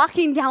was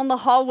walking down the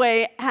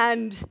hallway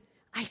and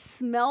I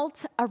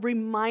smelt a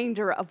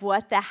reminder of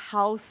what the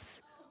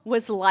house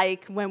was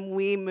like when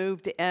we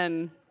moved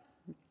in.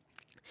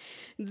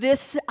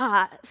 This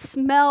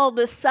smell,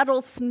 this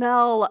subtle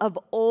smell of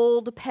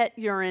old pet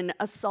urine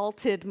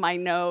assaulted my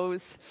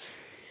nose.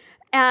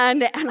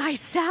 And I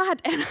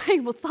sat and I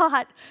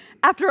thought,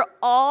 after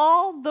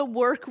all the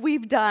work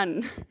we've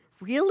done,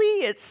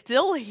 really, it's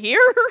still here?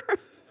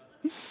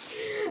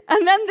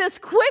 And then this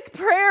quick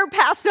prayer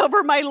passed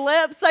over my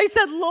lips. I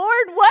said,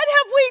 Lord, what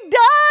have we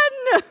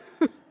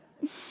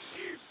done?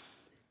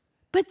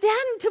 But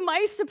then, to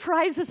my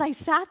surprise, as I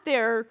sat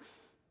there,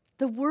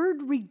 the word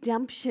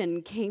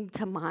redemption came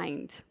to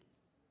mind.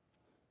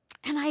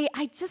 And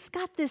I just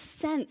got this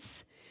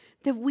sense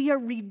that we are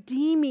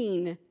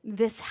redeeming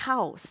this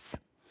house.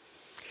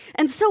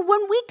 And so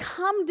when we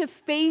come to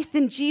faith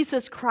in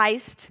Jesus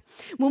Christ,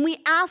 when we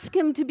ask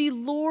him to be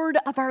Lord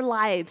of our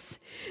lives,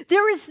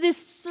 there is this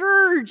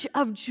surge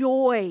of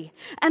joy,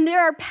 and there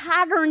are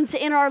patterns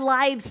in our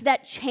lives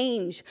that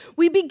change.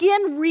 We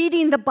begin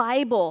reading the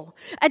Bible,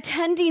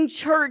 attending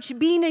church,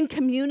 being in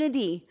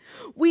community.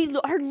 We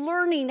are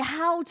learning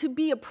how to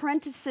be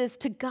apprentices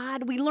to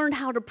God. We learn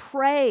how to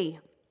pray.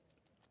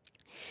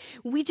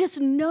 We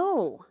just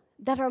know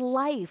that our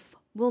life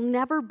will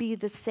never be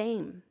the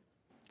same.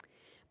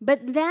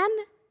 But then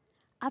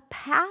a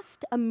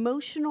past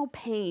emotional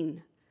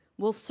pain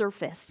will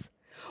surface,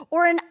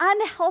 or an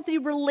unhealthy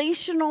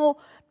relational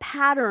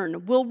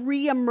pattern will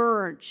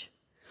reemerge,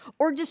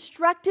 or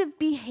destructive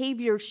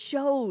behavior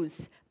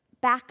shows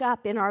back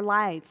up in our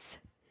lives.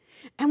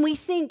 And we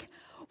think,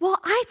 well,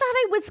 I thought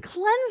I was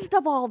cleansed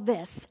of all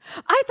this.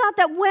 I thought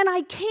that when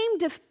I came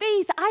to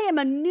faith, I am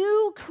a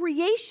new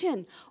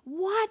creation.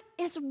 What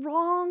is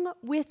wrong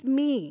with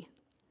me?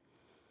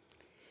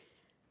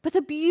 But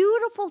the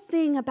beautiful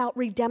thing about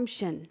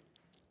redemption,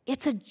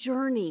 it's a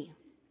journey.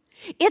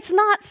 It's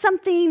not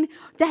something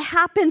that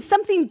happens.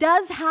 Something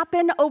does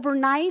happen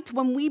overnight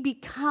when we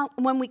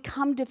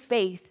come to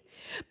faith.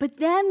 But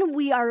then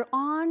we are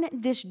on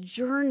this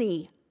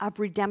journey of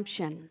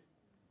redemption.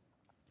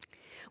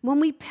 When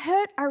we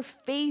put our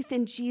faith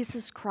in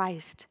Jesus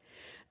Christ,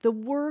 the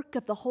work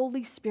of the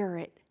Holy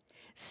Spirit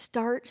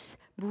starts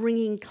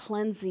bringing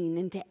cleansing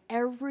into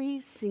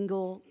every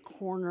single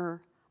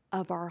corner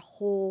of our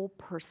whole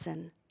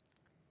person.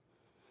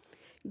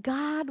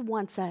 God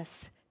wants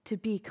us to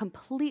be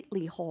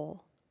completely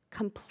whole,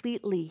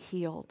 completely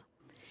healed.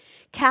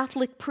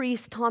 Catholic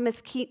priest Thomas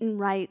Keaton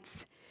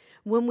writes,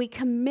 when we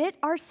commit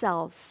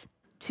ourselves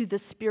to the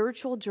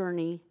spiritual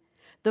journey,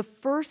 the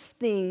first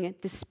thing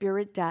the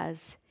Spirit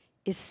does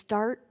is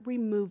start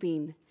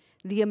removing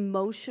the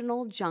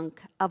emotional junk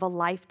of a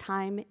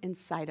lifetime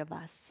inside of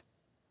us.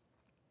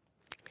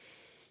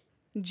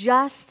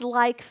 Just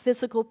like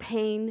physical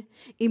pain,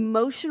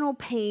 emotional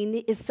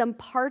pain is some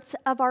parts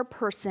of our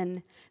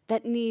person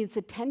that needs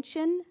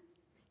attention,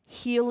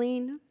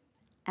 healing,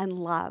 and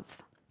love.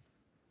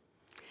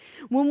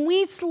 When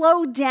we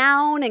slow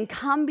down and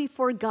come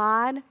before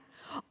God,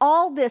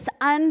 all this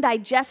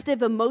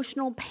undigested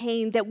emotional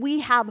pain that we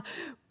have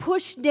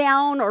pushed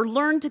down or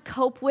learned to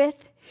cope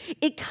with,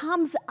 it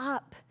comes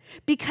up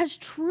because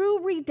true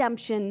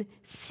redemption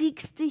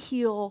seeks to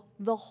heal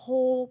the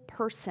whole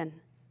person.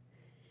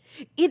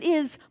 It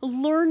is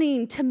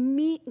learning to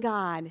meet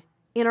God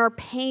in our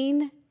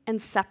pain and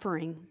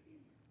suffering.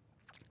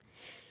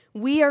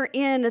 We are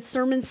in a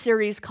sermon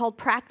series called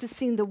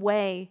Practicing the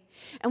Way,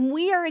 and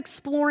we are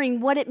exploring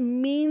what it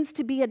means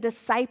to be a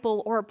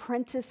disciple or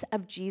apprentice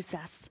of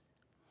Jesus.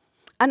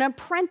 An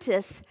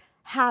apprentice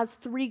has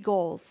 3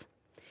 goals.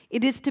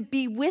 It is to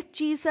be with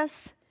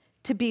Jesus,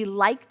 to be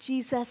like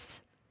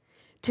Jesus,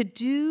 to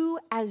do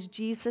as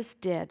Jesus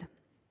did.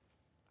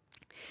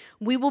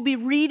 We will be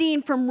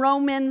reading from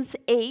Romans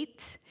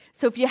 8.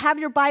 So if you have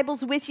your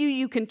Bibles with you,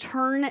 you can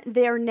turn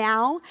there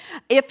now.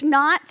 If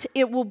not,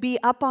 it will be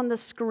up on the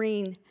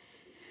screen.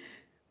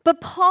 But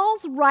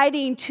Paul's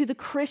writing to the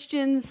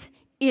Christians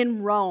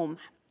in Rome.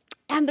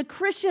 And the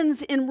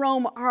Christians in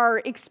Rome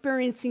are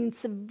experiencing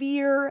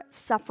severe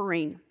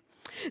suffering.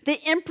 The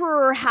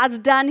emperor has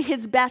done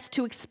his best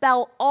to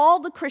expel all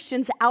the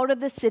Christians out of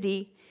the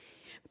city,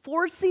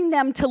 forcing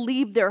them to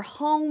leave their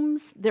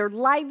homes, their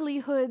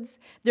livelihoods,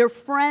 their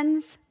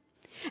friends.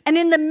 And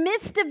in the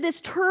midst of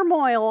this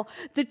turmoil,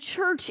 the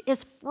church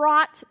is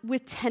fraught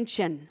with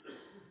tension.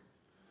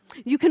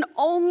 You can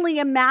only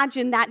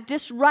imagine that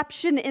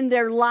disruption in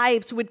their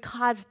lives would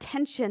cause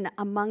tension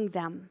among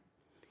them.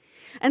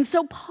 And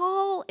so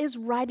Paul is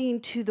writing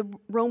to the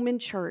Roman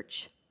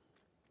church.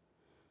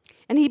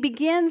 And he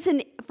begins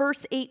in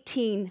verse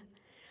 18.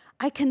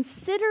 I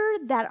consider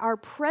that our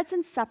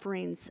present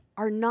sufferings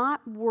are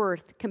not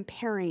worth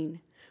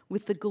comparing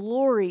with the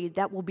glory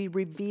that will be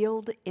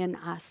revealed in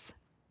us.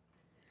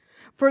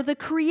 For the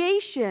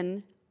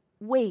creation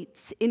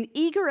waits in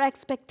eager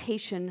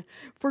expectation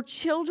for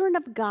children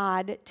of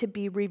God to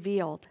be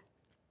revealed.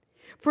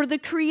 For the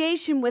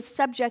creation was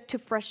subject to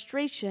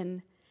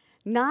frustration,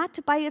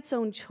 not by its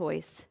own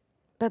choice,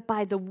 but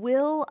by the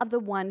will of the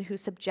one who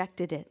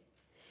subjected it,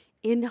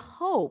 in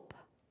hope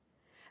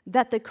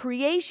that the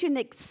creation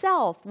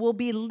itself will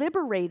be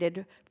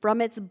liberated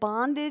from its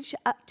bondage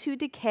up to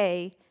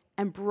decay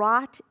and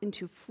brought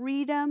into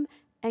freedom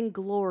and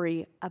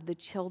glory of the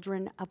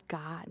children of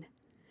God.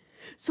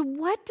 So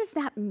what does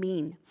that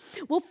mean?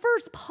 Well,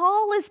 first,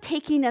 Paul is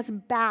taking us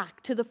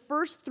back to the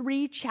first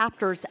 3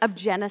 chapters of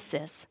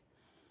Genesis.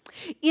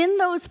 In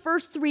those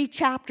first 3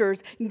 chapters,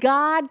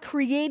 God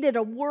created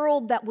a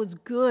world that was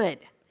good.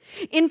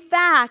 In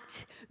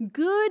fact,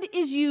 good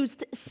is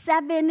used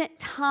 7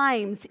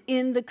 times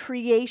in the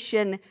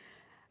creation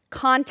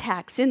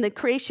context, in the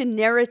creation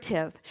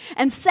narrative.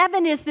 And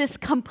 7 is this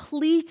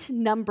complete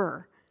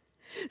number.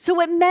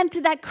 So it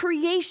meant that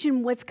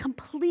creation was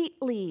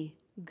completely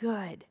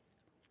good.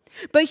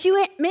 But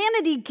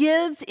humanity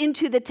gives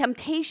into the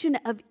temptation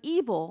of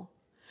evil,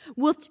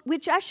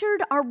 which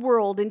ushered our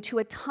world into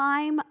a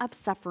time of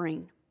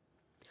suffering.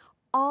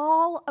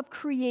 All of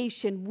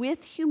creation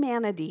with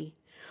humanity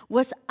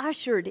was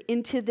ushered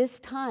into this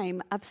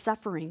time of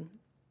suffering.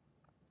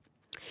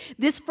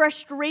 This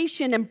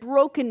frustration and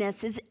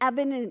brokenness is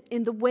evident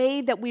in the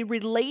way that we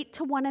relate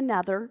to one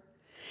another,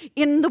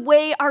 in the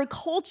way our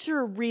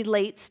culture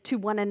relates to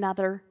one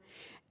another,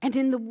 and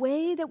in the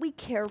way that we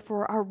care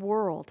for our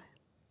world.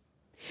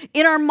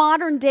 In our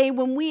modern day,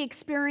 when we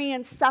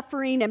experience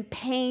suffering and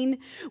pain,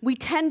 we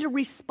tend to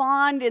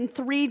respond in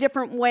 3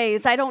 different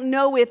ways. I don't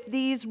know if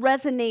these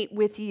resonate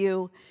with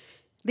you.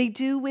 They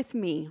do with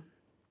me.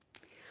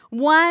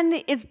 One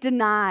is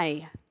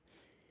deny.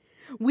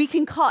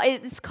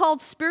 It's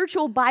called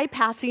spiritual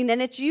bypassing,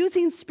 and it's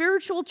using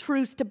spiritual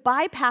truths to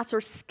bypass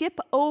or skip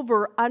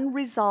over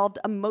unresolved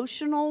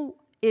emotional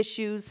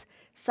issues,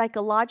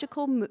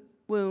 psychological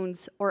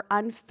wounds, or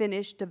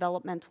unfinished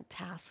developmental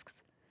tasks.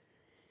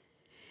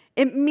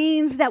 It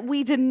means that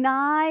we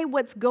deny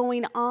what's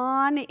going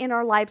on in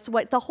our lives,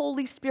 what the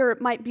Holy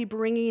Spirit might be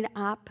bringing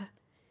up.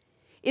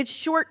 It's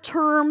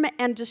short-term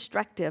and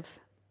destructive.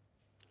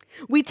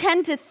 We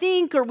tend to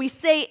think, or we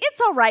say, it's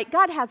all right,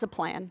 God has a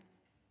plan,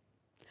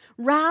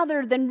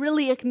 rather than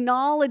really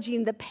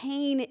acknowledging the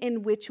pain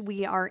in which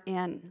we are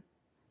in.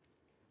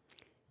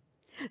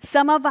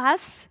 Some of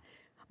us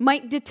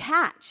might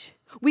detach.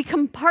 We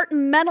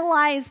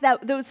compartmentalize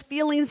those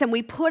feelings and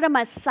we put them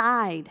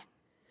aside.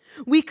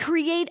 We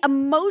create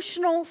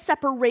emotional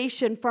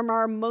separation from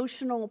our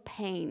emotional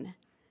pain.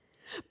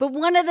 But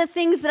one of the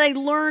things that I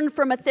learned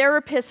from a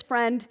therapist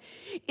friend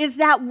is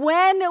that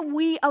when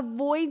we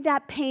avoid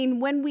that pain,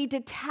 when we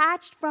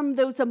detach from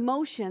those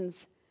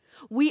emotions,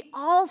 we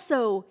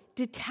also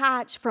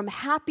detach from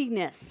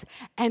happiness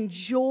and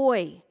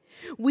joy.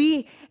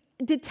 We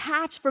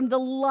detach from the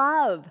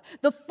love,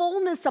 the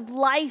fullness of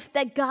life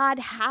that God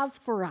has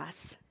for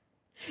us.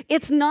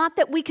 It's not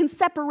that we can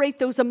separate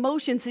those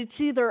emotions.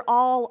 It's either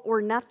all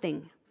or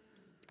nothing.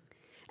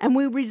 And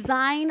we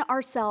resign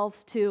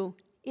ourselves to,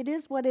 it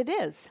is what it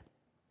is.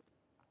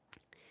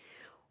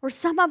 Or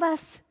some of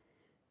us,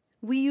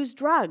 we use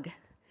drug.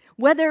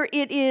 Whether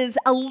it is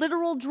a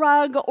literal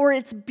drug or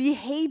it's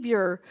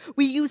behavior,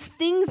 we use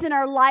things in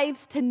our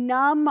lives to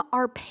numb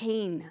our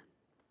pain.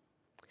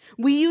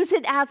 We use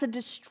it as a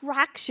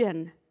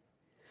distraction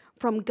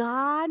from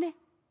God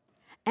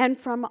and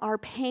from our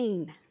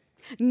pain,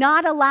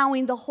 not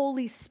allowing the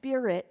Holy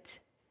Spirit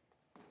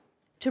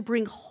to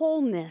bring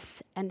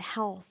wholeness and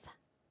health.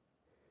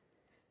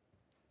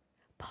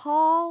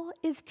 Paul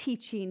is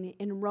teaching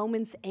in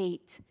Romans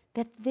 8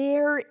 that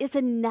there is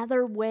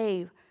another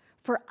way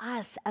for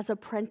us as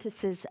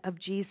apprentices of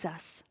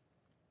Jesus.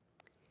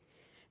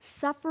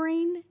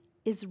 Suffering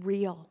is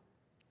real,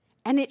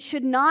 and it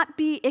should not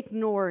be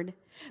ignored,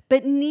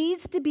 but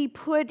needs to be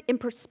put in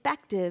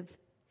perspective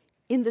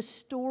in the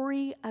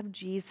story of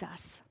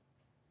Jesus.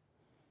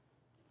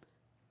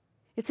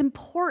 It's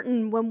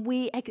important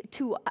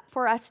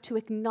for us to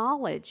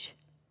acknowledge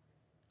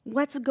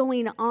what's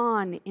going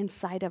on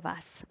inside of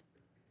us.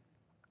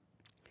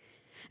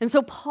 And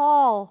so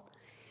Paul,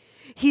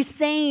 he's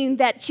saying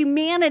that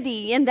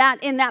humanity, in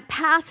that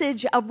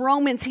passage of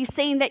Romans, he's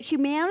saying that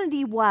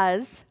humanity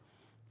was,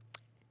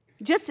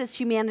 just as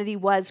humanity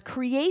was,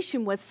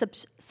 creation was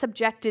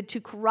subjected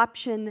to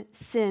corruption,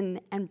 sin,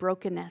 and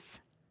brokenness.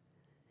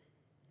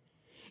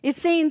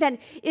 It's saying that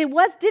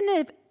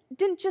it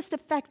didn't just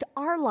affect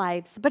our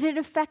lives, but it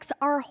affects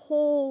our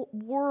whole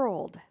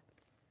world.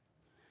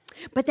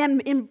 But then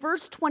in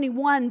verse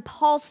 21,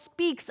 Paul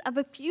speaks of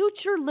a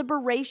future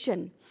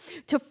liberation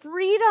to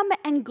freedom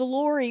and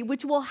glory,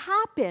 which will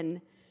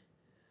happen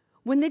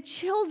when the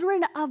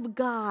children of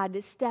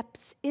God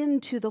steps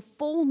into the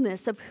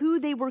fullness of who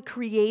they were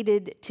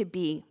created to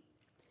be.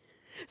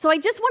 So I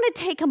just want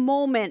to take a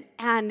moment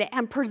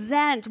and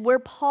present where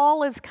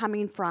Paul is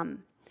coming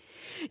from.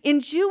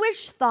 In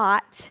Jewish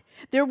thought,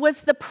 there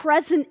was the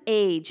present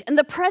age, and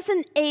the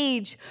present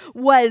age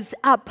was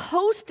a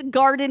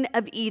post-Garden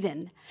of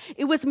Eden.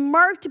 It was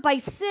marked by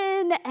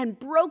sin and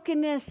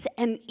brokenness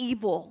and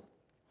evil.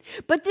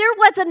 But there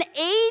was an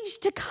age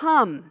to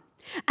come,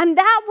 and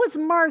that was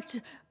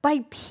marked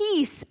by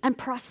peace and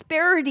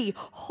prosperity,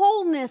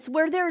 wholeness,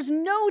 where there's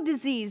no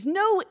disease,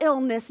 no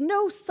illness,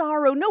 no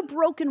sorrow, no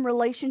broken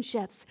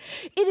relationships.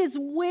 It is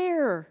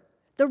where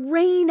the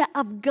reign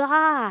of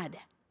God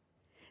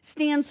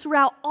stands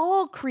throughout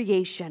all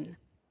creation.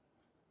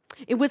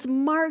 It was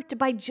marked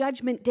by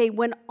Judgment Day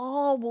when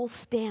all will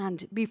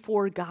stand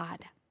before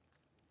God.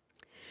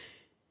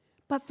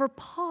 But for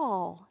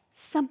Paul,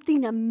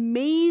 something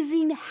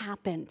amazing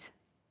happened.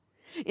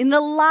 In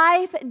the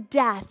life,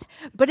 death,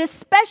 but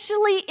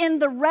especially in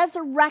the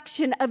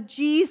resurrection of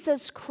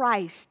Jesus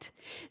Christ,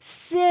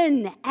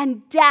 sin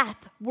and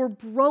death were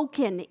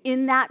broken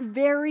in that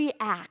very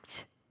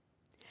act.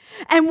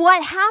 And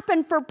what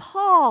happened for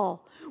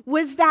Paul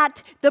was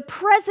that the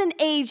present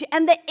age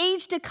and the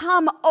age to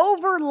come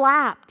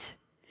overlapped.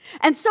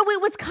 And so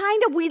it was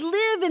kind of, we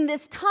live in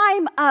this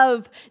time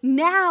of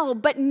now,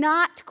 but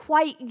not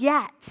quite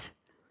yet.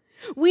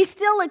 We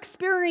still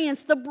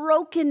experience the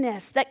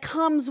brokenness that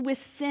comes with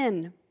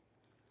sin.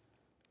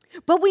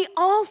 But we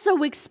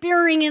also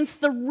experience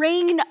the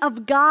reign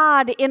of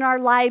God in our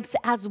lives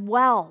as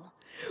well.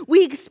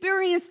 We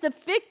experience the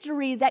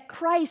victory that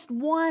Christ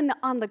won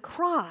on the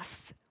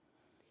cross,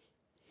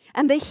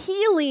 and the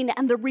healing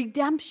and the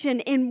redemption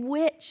in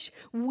which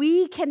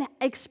we can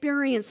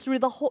experience through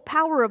the whole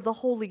power of the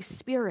Holy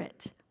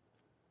Spirit.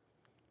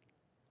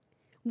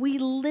 We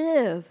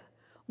live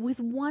with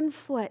one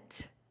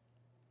foot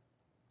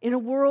in a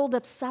world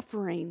of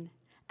suffering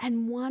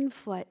and one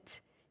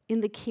foot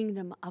in the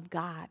kingdom of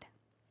God.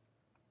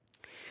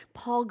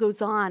 Paul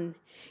goes on.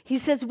 He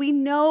says, we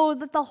know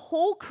that the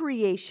whole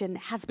creation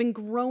has been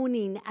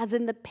groaning as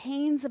in the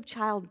pains of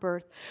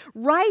childbirth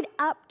right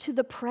up to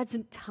the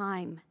present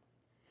time.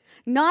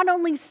 Not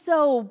only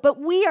so,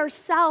 but we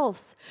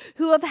ourselves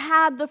who have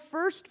had the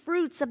first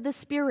fruits of the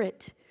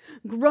Spirit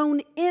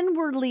groan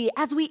inwardly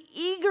as we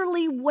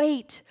eagerly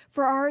wait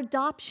for our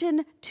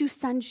adoption to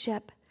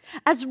sonship,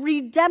 as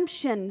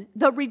redemption,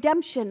 the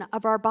redemption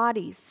of our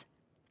bodies.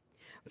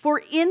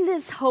 For in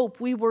this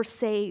hope we were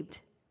saved.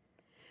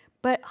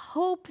 But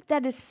hope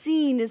that is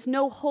seen is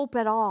no hope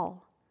at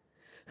all.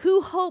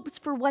 Who hopes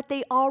for what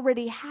they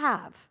already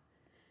have?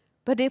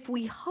 But if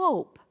we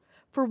hope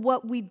for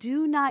what we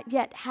do not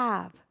yet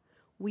have,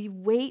 we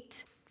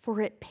wait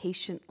for it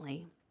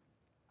patiently.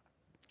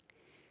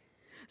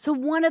 So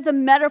one of the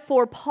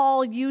metaphor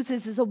Paul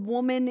uses is a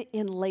woman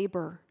in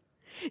labor.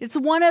 It's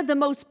one of the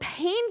most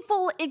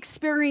painful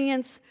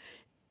experiences,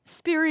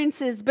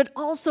 but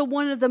also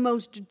one of the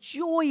most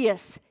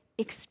joyous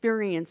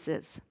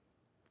experiences.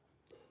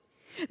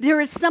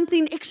 There is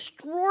something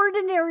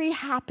extraordinary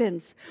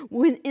happens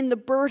when in the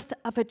birth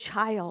of a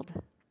child.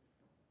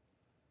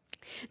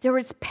 There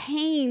is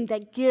pain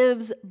that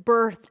gives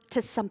birth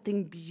to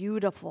something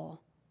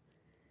beautiful.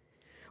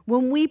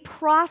 When we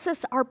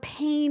process our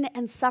pain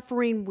and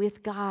suffering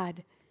with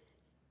God,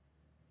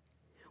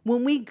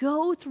 when we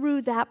go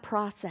through that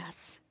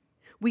process,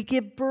 we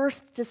give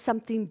birth to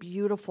something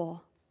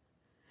beautiful.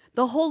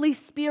 The Holy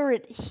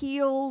Spirit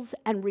heals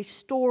and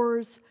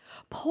restores,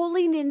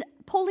 pulling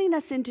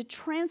us into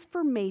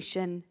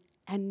transformation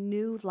and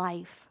new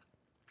life.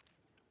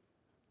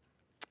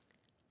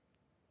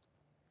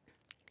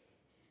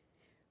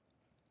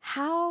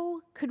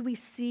 How could we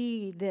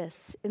see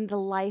this in the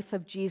life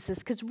of Jesus?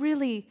 Because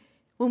really,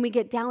 when we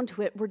get down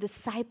to it, we're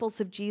disciples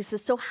of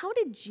Jesus. So how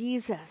did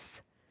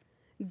Jesus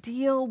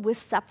deal with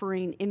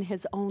suffering in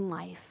his own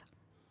life?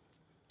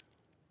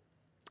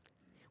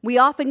 We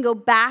often go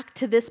back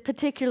to this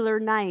particular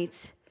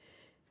night,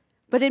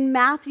 but in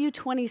Matthew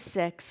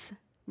 26,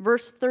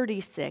 verse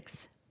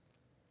 36,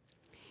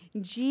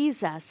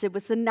 Jesus, it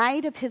was the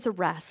night of his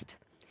arrest,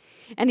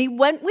 and he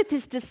went with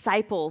his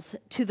disciples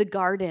to the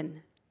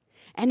garden.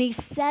 And he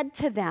said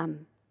to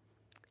them,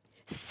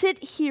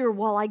 sit here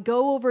while I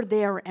go over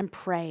there and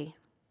pray.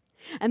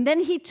 And then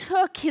he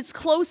took his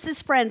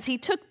closest friends. He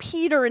took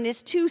Peter and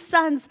his two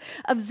sons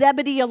of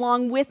Zebedee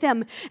along with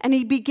him, and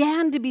he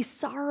began to be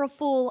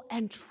sorrowful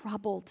and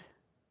troubled.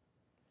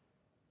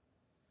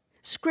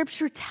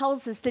 Scripture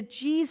tells us that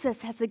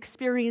Jesus has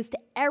experienced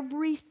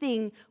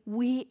everything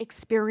we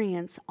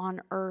experience on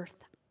earth.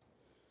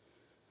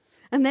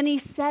 And then he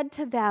said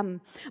to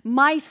them,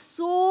 my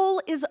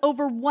soul is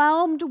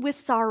overwhelmed with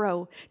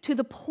sorrow to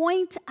the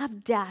point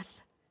of death.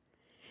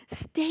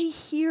 Stay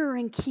here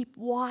and keep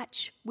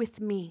watch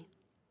with me.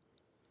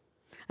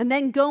 And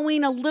then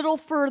going a little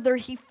further,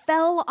 he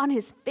fell on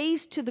his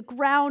face to the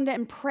ground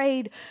and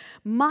prayed,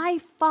 my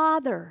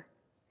Father,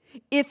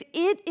 if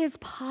it is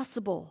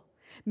possible,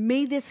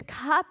 may this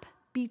cup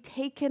be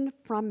taken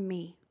from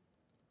me.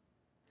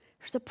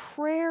 There's a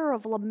prayer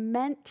of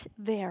lament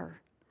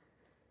there.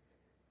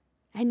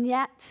 And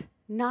yet,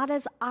 not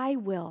as I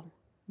will,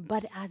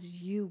 but as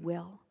you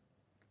will.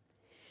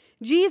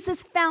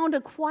 Jesus found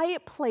a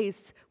quiet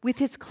place with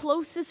his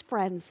closest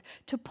friends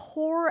to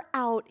pour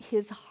out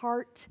his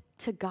heart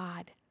to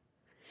God.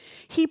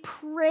 He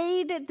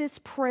prayed this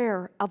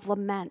prayer of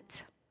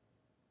lament.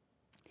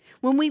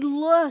 When we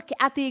look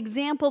at the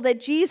example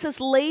that Jesus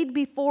laid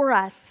before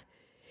us,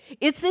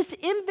 it's this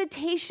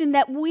invitation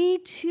that we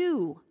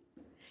too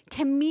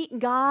can meet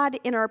God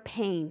in our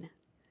pain.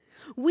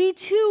 We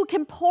too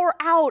can pour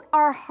out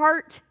our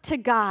heart to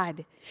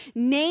God,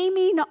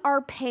 naming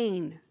our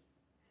pain,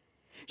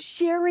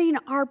 sharing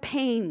our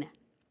pain.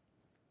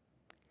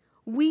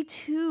 We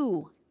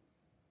too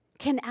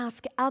can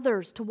ask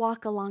others to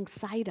walk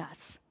alongside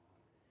us,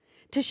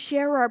 to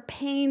share our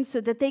pain so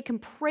that they can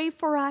pray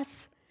for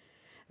us,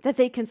 that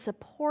they can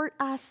support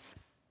us,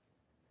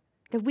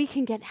 that we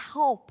can get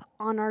help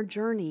on our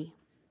journey.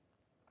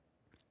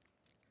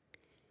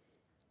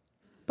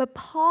 But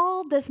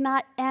Paul does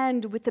not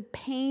end with the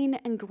pain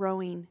and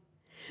growing,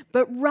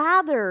 but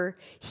rather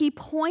he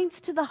points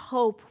to the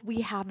hope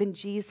we have in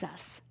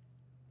Jesus.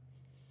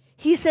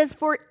 He says,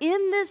 for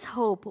in this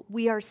hope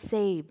we are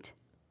saved.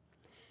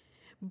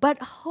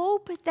 But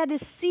hope that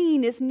is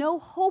seen is no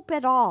hope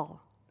at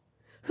all.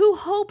 Who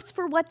hopes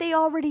for what they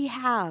already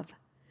have?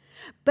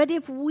 But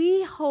if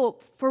we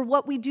hope for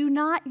what we do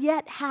not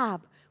yet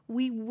have,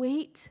 we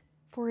wait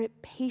for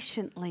it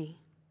patiently.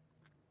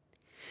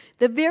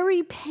 The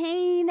very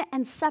pain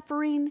and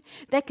suffering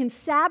that can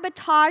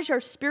sabotage our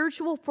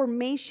spiritual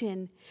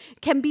formation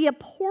can be a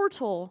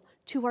portal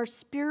to our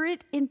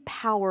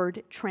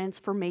spirit-empowered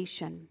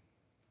transformation.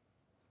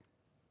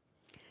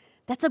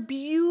 That's a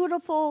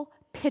beautiful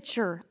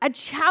picture, a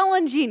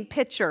challenging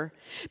picture,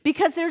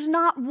 because there's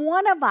not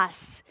one of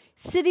us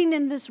sitting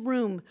in this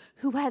room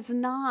who has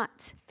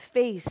not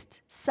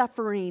faced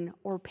suffering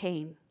or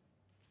pain.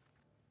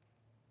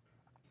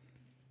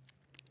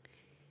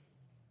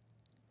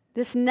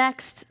 This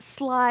next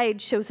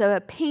slide shows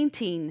a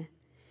painting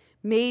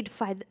made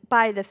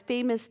by the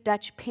famous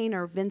Dutch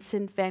painter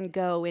Vincent van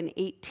Gogh in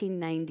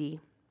 1890.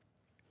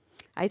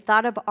 I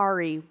thought of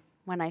Ari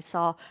when I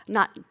saw,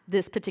 not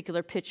this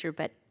particular picture,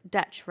 but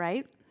Dutch,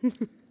 right?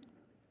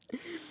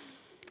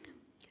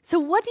 So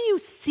what do you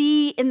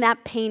see in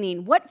that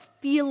painting? What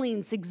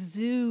feelings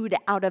exude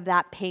out of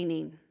that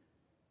painting?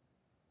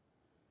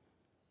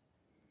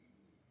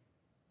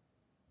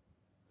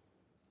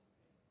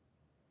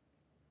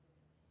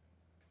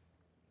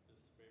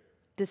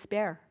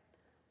 Despair.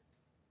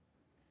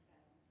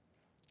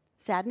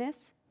 Sadness?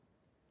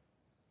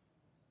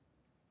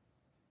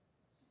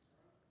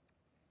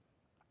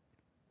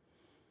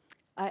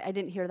 I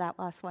didn't hear that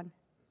last one.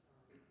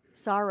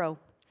 Sorrow.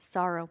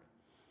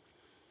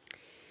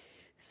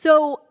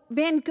 So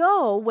Van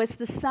Gogh was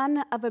the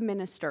son of a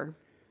minister.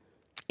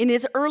 In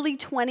his early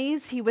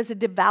 20s, he was a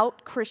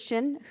devout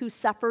Christian who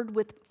suffered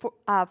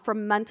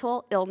from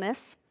mental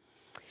illness,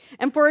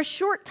 and for a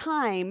short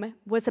time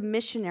was a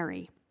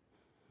missionary.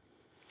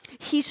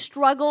 He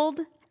struggled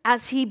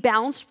as he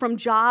bounced from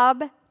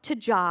job to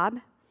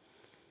job,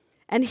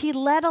 and he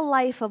led a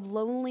life of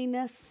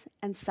loneliness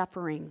and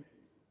suffering.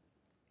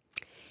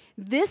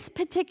 This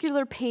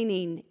particular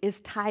painting is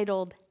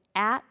titled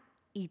At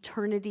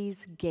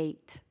Eternity's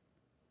Gate.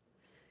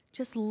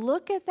 Just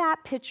look at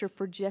that picture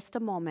for just a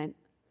moment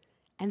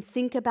and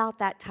think about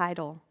that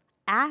title,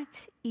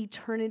 At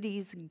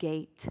Eternity's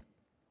Gate.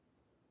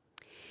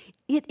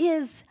 It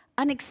is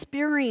an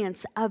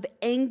experience of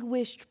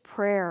anguished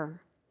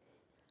prayer,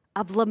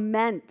 of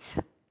lament.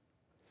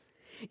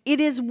 It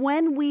is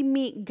when we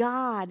meet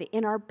God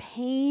in our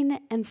pain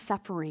and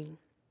suffering.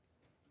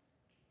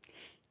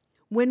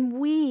 When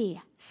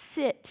we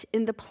sit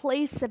in the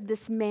place of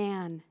this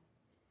man,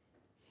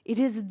 it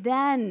is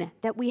then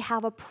that we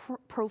have a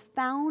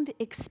profound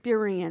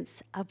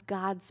experience of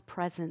God's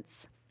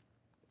presence.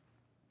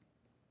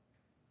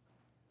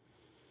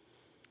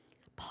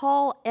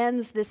 Paul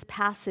ends this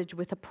passage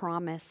with a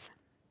promise.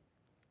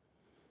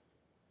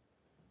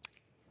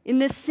 In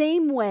the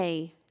same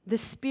way, the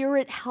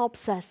Spirit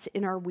helps us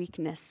in our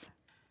weakness.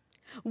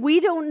 We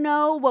don't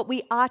know what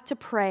we ought to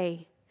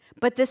pray,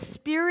 but the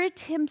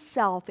Spirit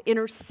Himself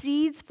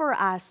intercedes for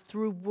us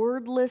through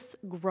wordless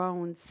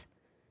groans.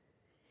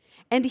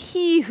 And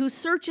He who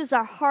searches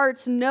our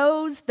hearts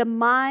knows the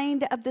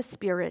mind of the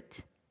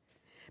Spirit,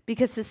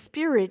 because the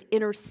Spirit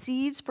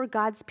intercedes for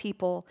God's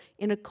people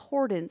in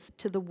accordance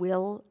to the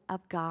will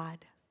of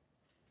God.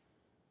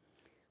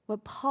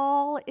 What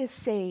Paul is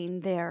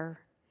saying there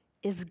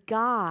is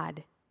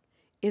God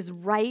is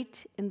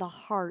right in the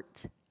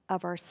heart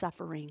of our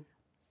suffering.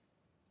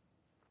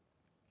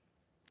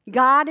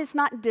 God is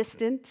not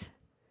distant.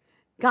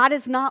 God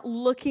is not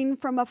looking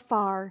from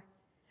afar,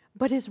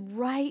 but is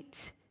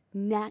right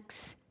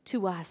next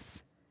to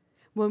us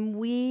when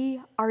we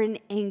are in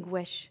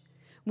anguish,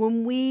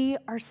 when we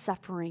are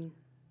suffering,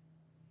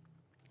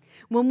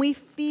 when we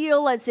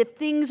feel as if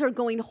things are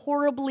going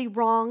horribly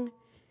wrong,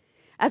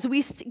 as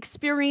we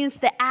experience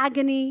the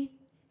agony.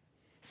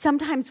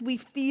 Sometimes we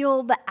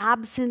feel the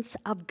absence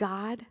of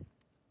God.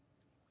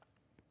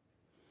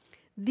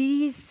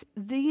 These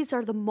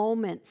are the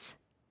moments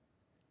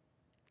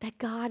that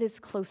God is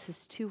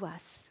closest to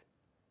us.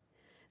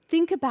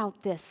 Think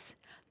about this.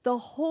 The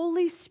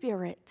Holy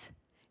Spirit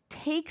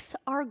takes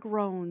our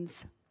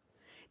groans,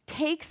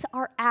 takes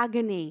our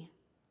agony,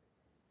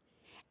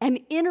 and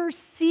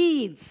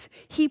intercedes.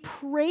 He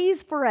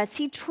prays for us.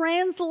 He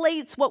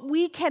translates what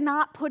we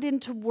cannot put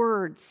into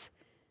words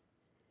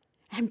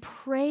and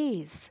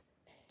prays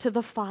to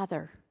the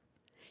Father.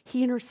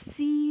 He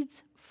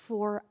intercedes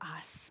for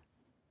us.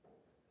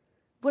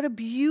 What a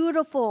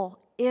beautiful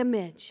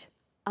image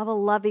of a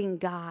loving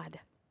God.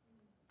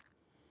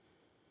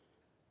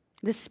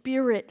 The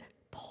Spirit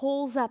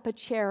pulls up a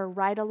chair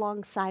right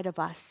alongside of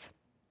us,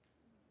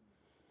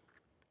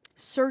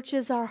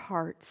 searches our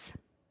hearts,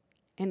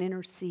 and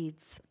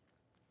intercedes.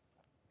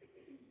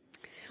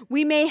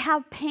 We may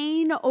have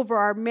pain over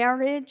our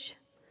marriage,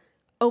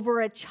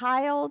 over a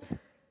child,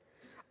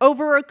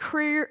 over a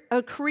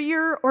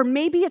career, or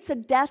maybe it's a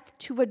death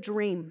to a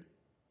dream.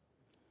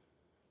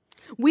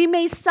 We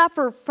may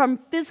suffer from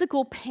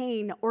physical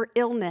pain or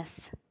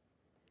illness.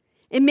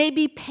 It may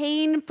be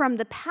pain from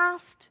the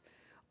past,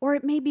 or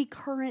it may be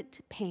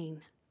current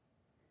pain.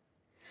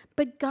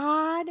 But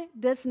God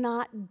does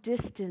not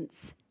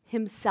distance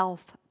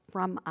himself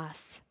from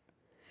us,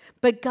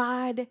 but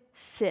God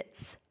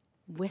sits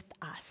with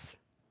us.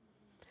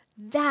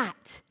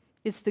 That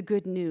is the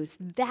good news.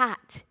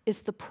 That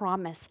is the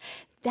promise.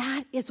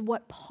 That is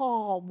what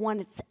Paul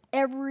wants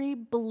every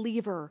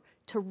believer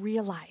to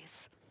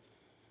realize,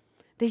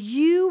 that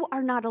you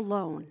are not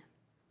alone,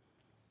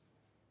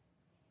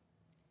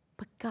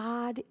 but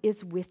God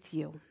is with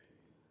you.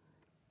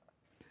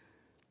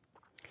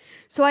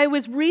 So I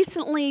was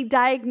recently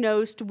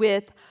diagnosed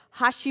with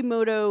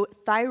Hashimoto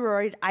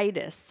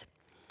thyroiditis,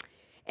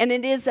 and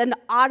it is an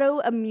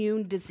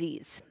autoimmune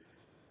disease.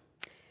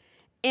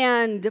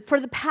 And for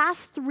the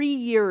past 3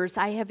 years,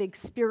 I have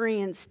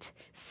experienced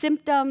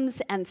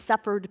symptoms and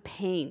suffered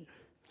pain.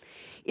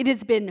 It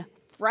has been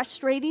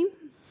frustrating.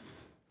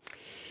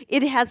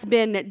 It has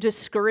been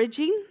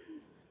discouraging.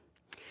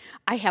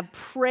 I have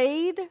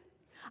prayed.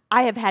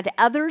 I have had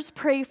others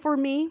pray for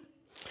me.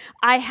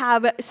 I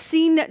have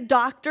seen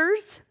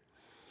doctors.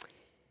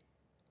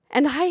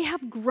 And I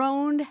have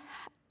groaned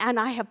and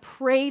I have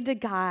prayed to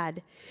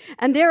God.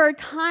 And there are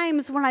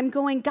times when I'm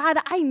going, God,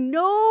 I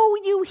know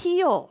you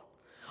heal.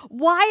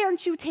 Why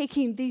aren't you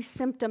taking these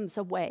symptoms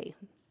away?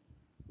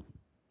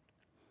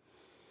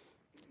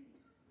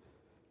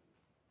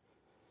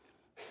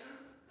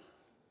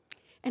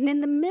 And in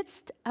the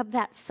midst of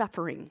that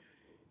suffering,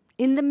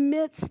 in the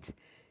midst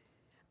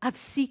of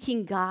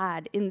seeking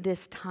God in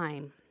this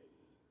time,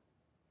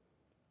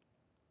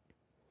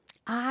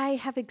 I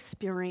have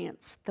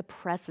experienced the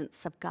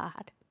presence of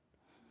God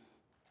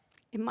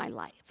in my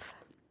life.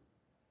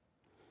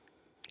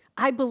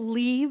 I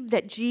believe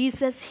that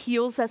Jesus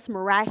heals us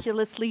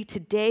miraculously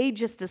today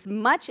just as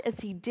much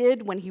as he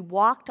did when he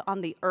walked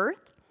on the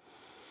earth.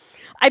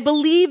 I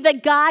believe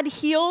that God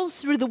heals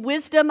through the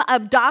wisdom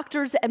of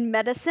doctors and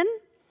medicine.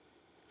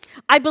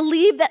 I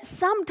believe that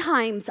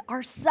sometimes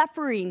our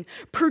suffering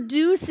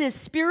produces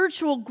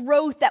spiritual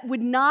growth that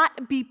would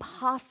not be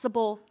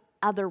possible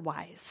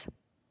otherwise.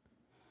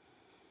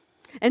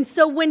 And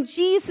so when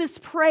Jesus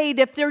prayed,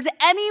 if there's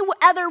any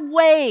other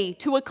way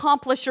to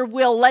accomplish your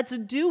will, let's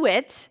do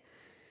it.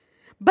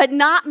 But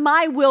not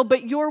my will,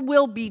 but your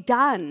will be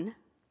done.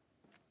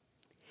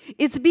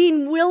 It's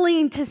being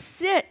willing to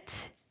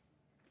sit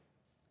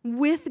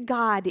with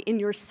God in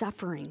your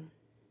suffering.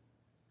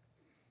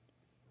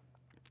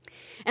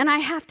 And I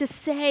have to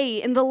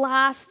say, in the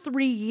last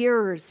 3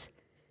 years,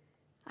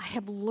 I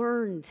have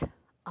learned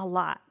a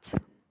lot.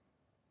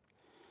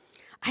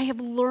 I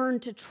have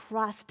learned to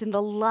trust in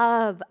the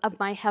love of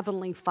my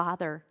Heavenly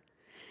Father,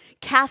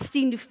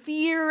 casting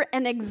fear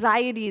and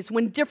anxieties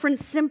when different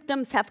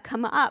symptoms have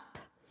come up,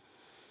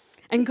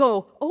 and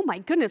go, oh my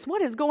goodness,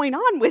 what is going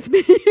on with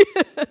me?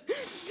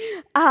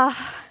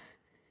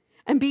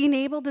 And being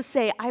able to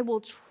say, I will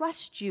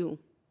trust you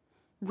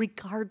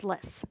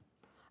regardless.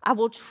 I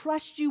will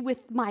trust you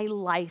with my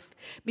life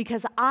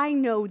because I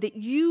know that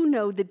you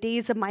know the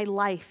days of my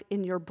life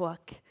in your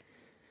book.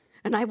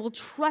 And I will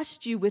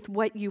trust you with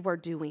what you are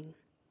doing.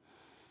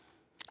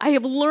 I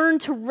have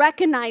learned to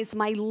recognize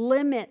my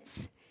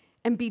limits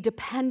and be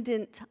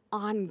dependent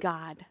on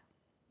God.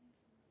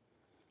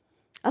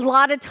 A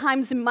lot of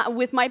times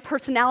with my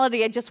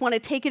personality, I just want to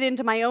take it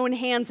into my own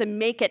hands and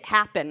make it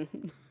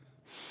happen.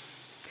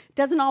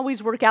 Doesn't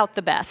always work out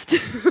the best.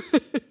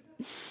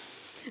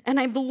 And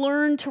I've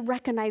learned to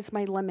recognize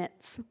my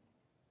limits.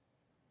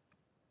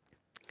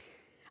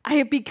 I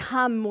have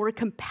become more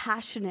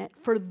compassionate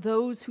for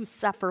those who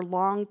suffer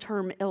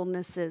long-term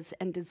illnesses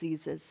and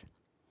diseases.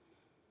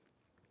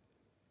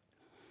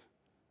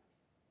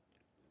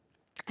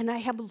 And I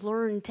have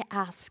learned to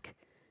ask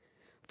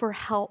for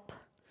help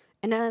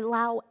and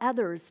allow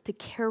others to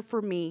care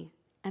for me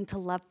and to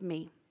love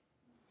me.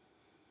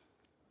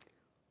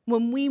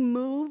 When we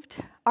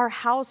moved our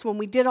house, when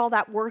we did all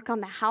that work on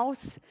the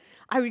house,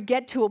 I would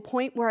get to a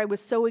point where I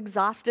was so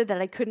exhausted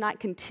that I could not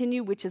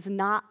continue, which is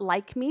not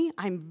like me.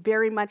 I'm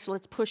very much,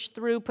 let's push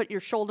through, put your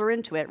shoulder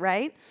into it,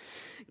 right?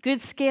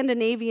 Good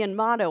Scandinavian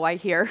motto, I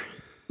hear.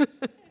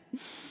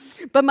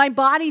 But my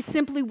body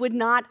simply would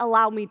not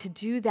allow me to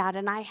do that,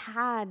 and I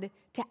had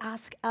to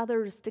ask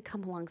others to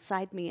come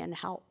alongside me and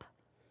help.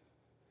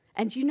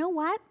 And you know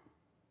what?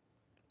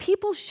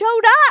 People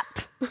showed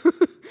up.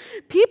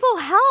 People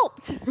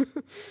helped.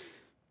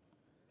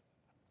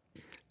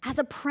 As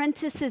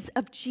apprentices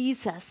of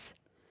Jesus,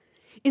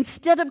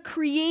 instead of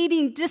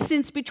creating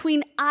distance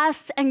between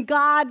us and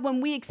God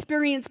when we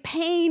experience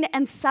pain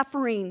and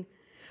suffering,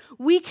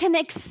 we can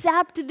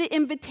accept the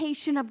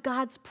invitation of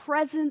God's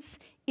presence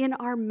in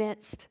our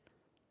midst.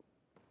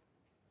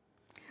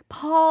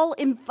 Paul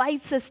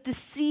invites us to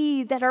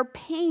see that our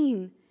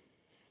pain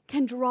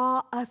can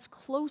draw us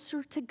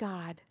closer to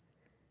God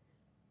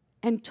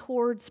and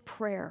towards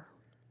prayer.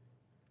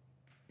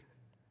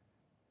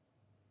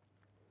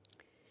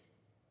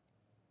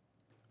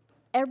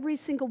 Every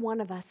single one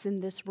of us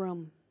in this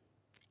room,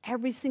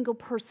 every single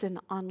person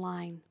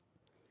online,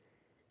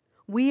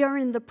 we are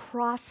in the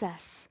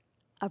process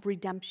of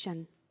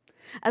redemption.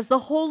 as the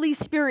Holy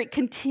Spirit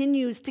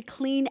continues to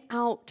clean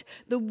out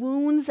the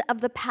wounds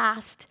of the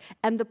past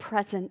and the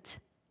present.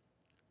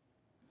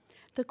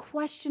 The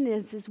question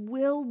is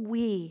will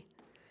we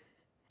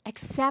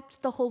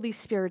accept the Holy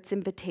Spirit's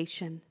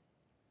invitation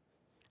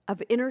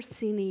of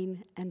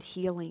interceding and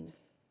healing?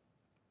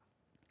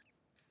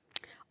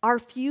 Our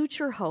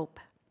future hope,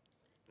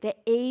 the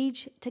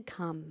age to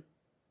come,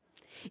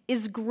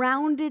 is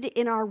grounded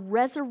in our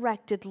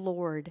resurrected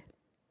Lord,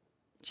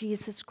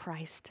 Jesus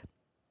Christ.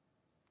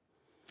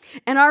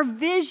 And our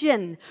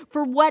vision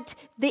for what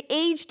the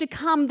age to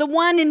come, the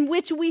one in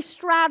which we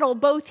straddle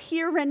both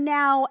here and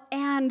now,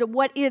 and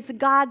what is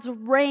God's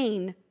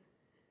reign,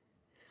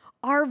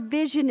 our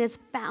vision is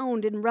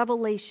found in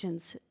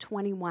Revelations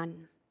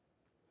 21.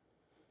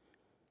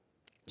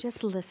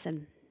 Just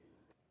listen.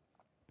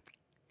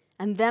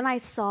 And then I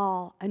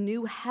saw a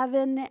new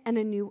heaven and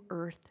a new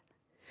earth.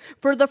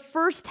 For the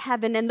first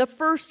heaven and the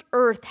first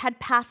earth had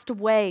passed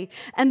away,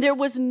 and there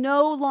was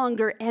no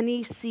longer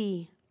any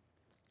sea.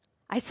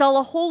 I saw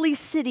a holy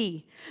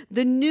city,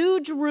 the new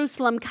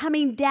Jerusalem,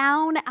 coming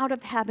down out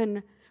of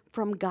heaven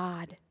from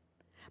God,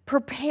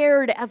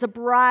 prepared as a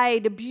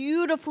bride,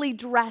 beautifully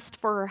dressed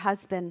for her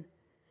husband.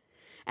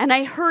 And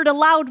I heard a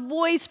loud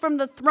voice from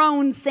the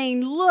throne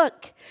saying,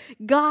 "Look,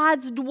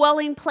 God's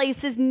dwelling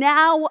place is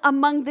now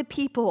among the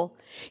people.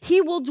 He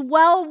will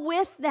dwell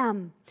with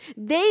them.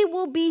 They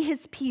will be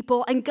his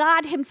people, and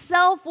God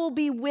himself will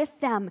be with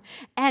them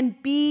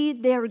and be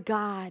their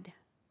God.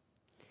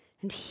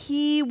 And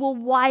he will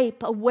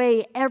wipe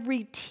away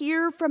every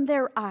tear from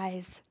their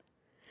eyes.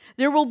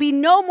 There will be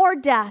no more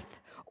death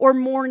or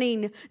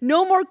mourning,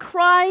 no more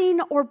crying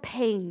or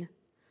pain,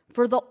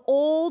 for the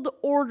old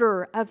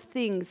order of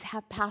things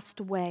have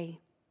passed away."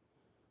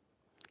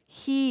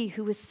 He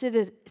who was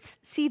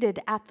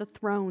seated at the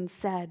throne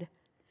said,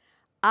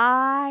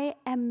 "I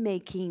am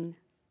making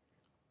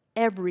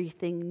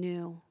everything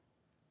new."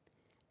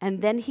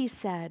 And then he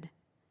said,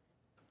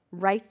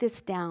 "Write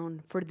this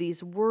down, for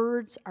these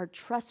words are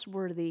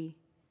trustworthy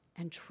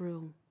and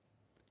true."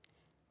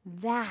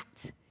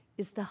 That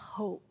is the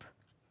hope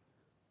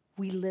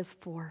we live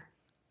for.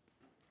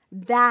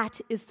 That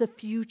is the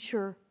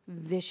future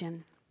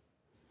vision.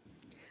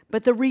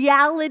 But the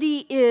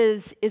reality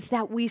is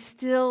that we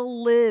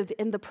still live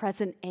in the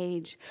present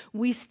age.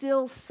 We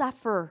still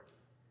suffer.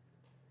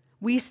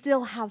 We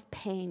still have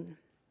pain.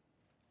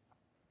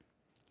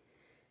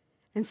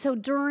 And so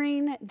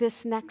during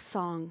this next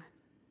song,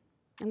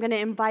 I'm going to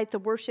invite the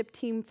worship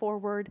team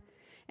forward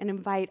and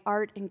invite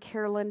Art and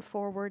Carolyn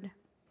forward.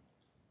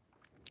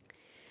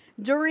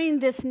 During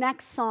this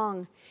next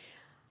song,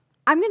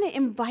 I'm going to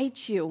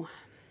invite you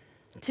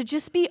to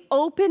just be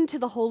open to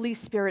the Holy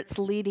Spirit's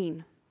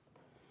leading.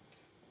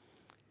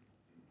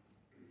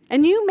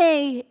 And it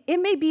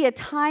may be a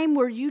time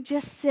where you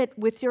just sit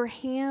with your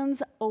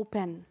hands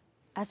open,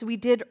 as we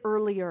did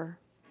earlier,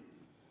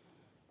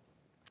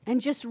 and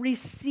just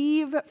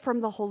receive from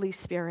the Holy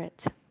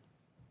Spirit.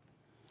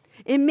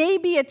 It may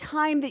be a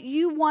time that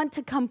you want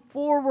to come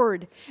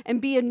forward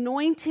and be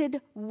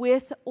anointed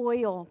with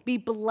oil, be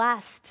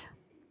blessed.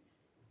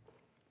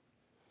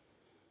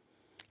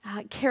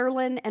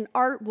 Carolyn and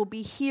Art will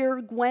be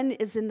here. Gwen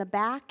is in the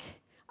back.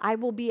 I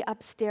will be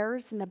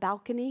upstairs in the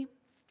balcony.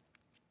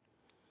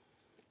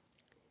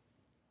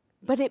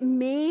 But it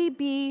may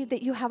be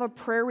that you have a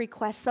prayer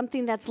request,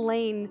 something that's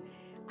laying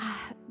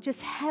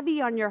just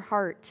heavy on your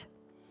heart.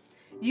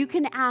 You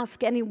can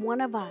ask any one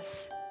of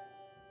us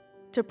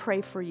to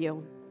pray for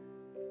you.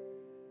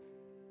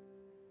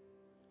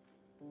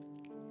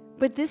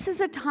 But this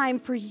is a time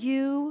for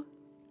you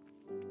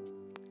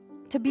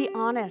to be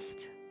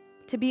honest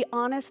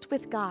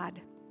with God,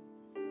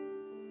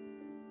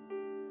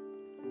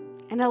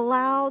 and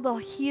allow the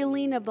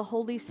healing of the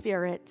Holy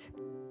Spirit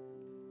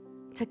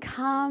to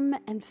come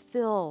and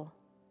fill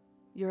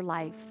your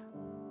life.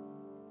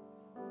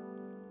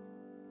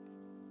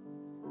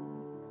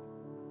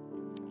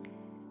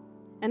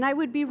 And I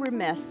would be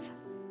remiss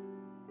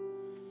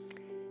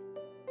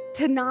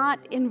to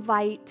not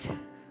invite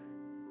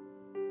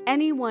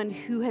anyone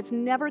who has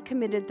never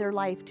committed their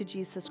life to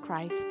Jesus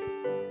Christ,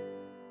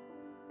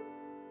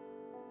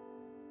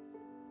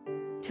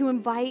 to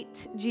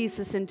invite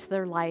Jesus into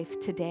their life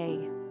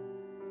today.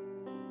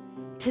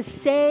 To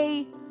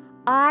say,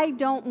 "I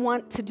don't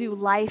want to do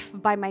life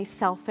by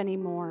myself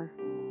anymore.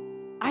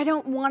 I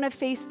don't want to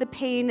face the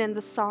pain and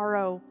the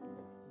sorrow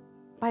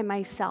by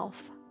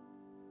myself.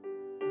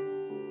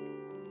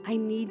 I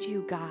need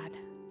you, God."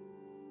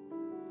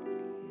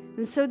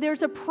 And so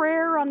there's a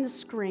prayer on the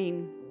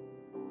screen,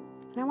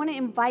 and I want to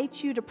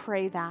invite you to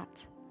pray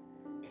that.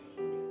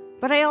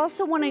 But I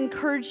also want to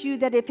encourage you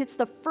that if it's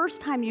the first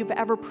time you've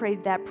ever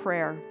prayed that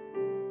prayer,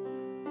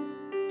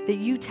 that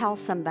you tell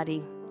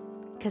somebody,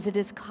 because it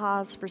is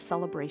cause for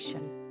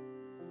celebration.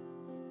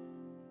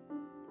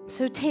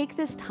 So take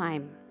this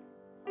time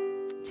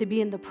to be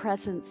in the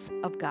presence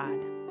of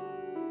God.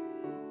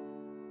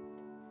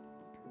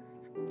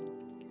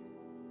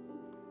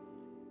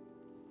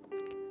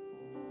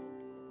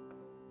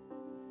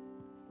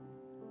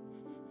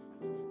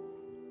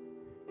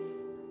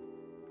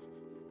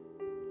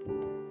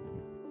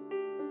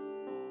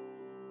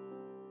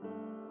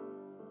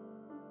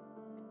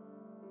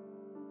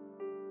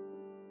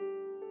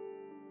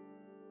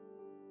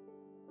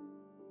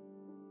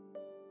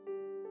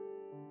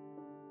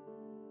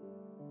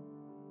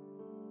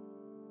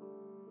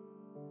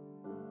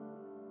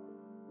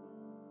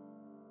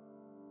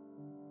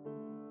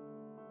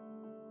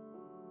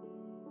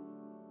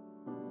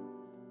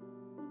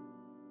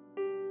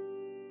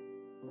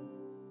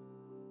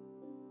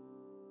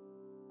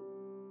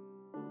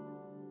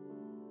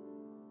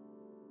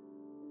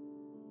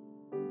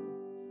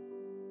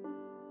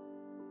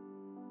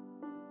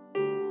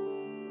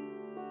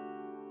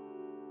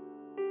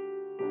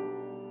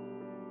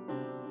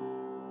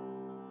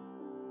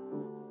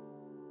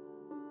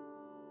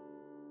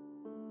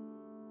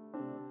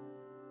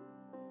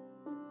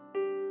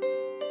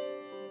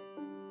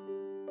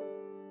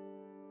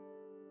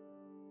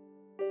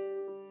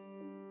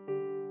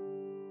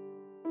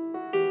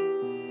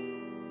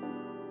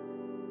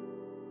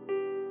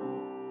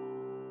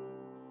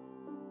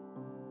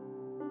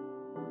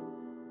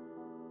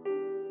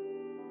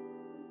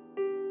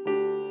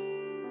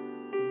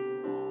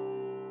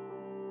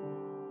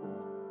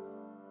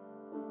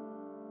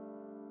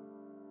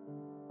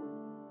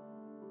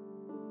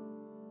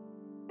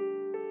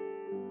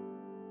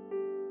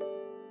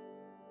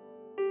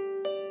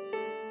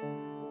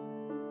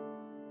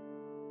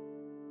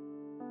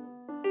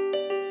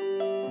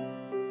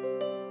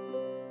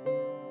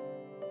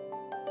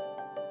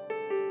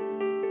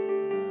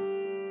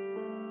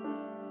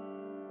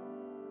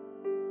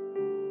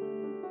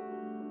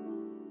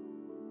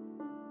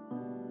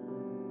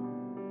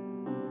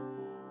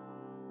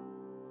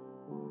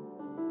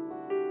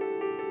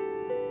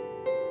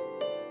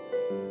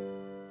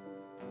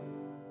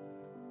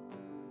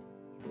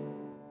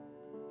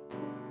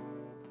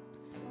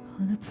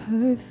 the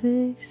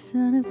perfect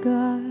Son of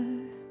God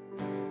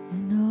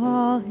in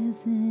all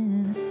his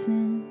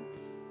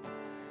innocence,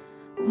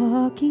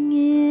 walking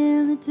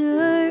in the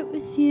dirt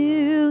with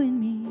you and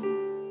me.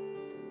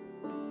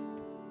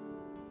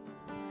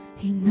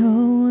 He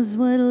knows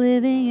what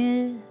living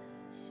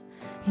is.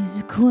 He's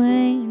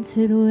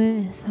acquainted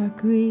with our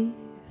grief.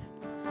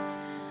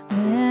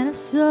 Man of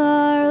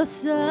sorrow,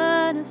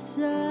 son of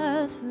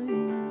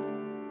suffering,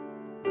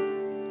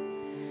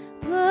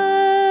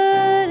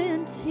 blood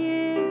and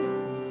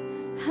tears.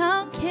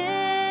 How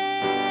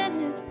can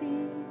it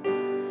be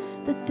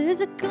that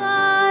there's a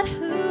God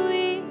who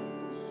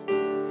weeps,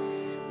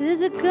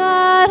 there's a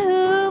God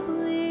who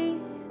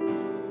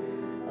bleeds?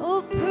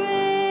 Oh,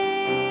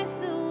 praise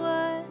the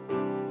one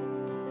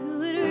who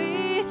would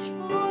reach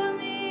for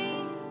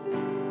me.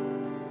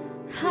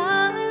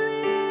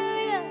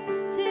 Hallelujah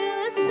to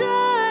the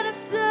Son of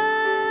suffering.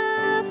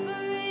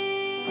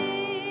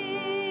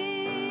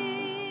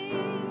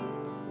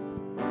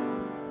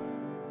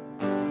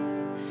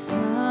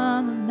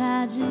 Some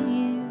imagine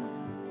you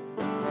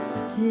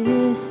are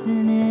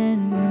distant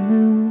and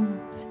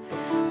removed,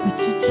 but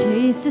you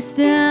chased us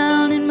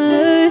down in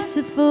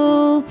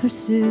merciful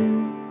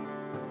pursuit.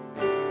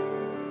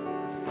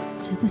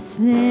 To the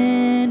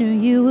sinner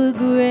you were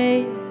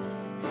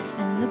grace,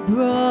 and the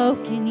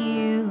broken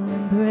you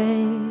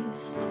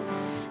embraced.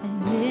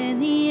 And in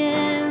the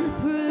end, the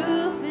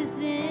proof is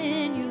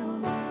in your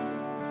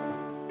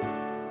words.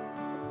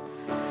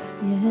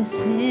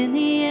 Yes, in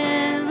the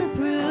end, the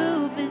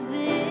proof is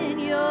in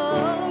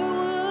your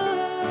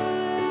wounds.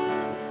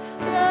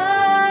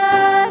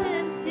 Blood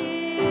and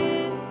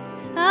tears.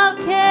 How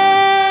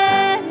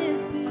can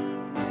it be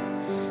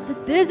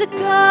that there's a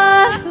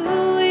God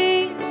who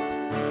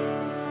weeps,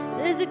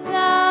 there's a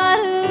God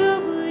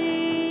who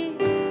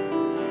bleeds?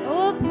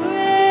 Oh,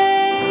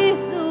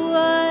 praise the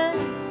one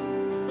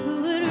who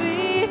would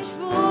reach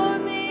for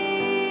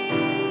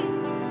me.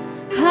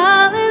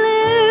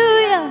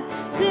 Hallelujah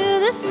to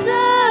the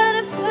Son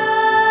of suffering.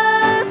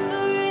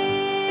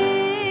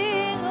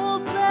 Oh,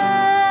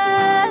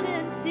 blood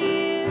and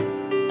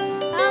tears.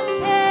 How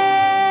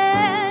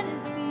can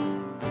it be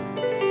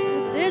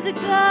that there's a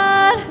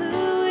God who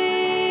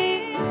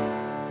weeps,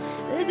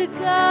 there's a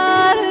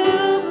God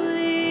who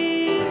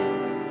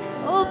bleeds?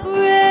 Oh,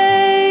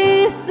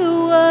 praise the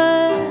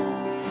one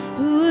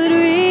who would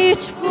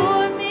reach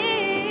for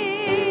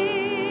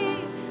me.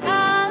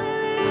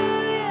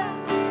 Hallelujah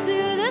to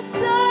the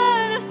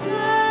Son of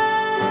suffering.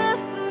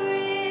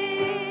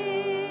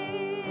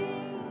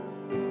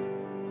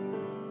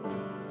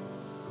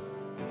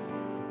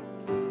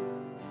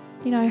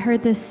 You know, I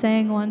heard this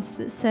saying once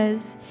that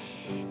says,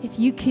 if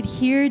you could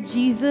hear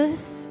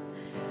Jesus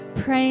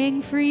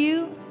praying for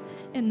you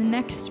in the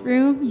next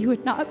room, you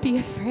would not be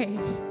afraid.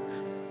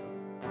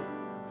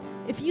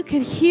 If you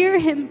could hear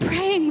him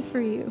praying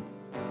for you,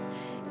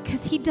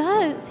 because he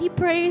does, he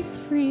prays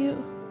for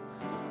you.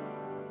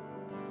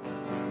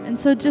 And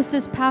so just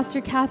as Pastor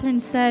Katherine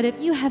said,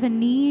 if you have a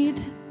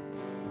need,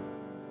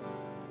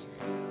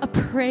 a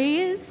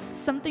praise,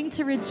 something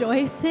to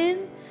rejoice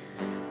in,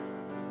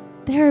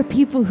 there are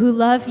people who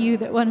love you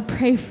that want to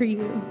pray for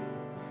you,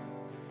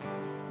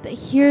 that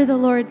hear the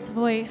Lord's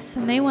voice,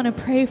 and they want to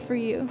pray for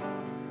you.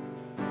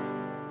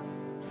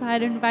 So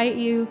I'd invite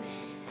you,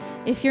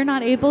 if you're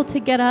not able to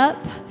get up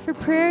for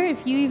prayer,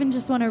 if you even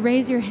just want to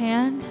raise your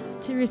hand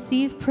to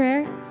receive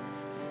prayer,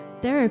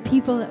 there are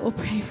people that will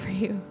pray for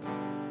you.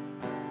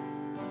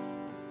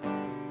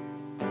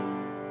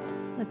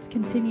 Let's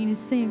continue to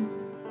sing.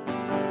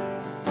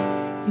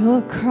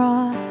 Your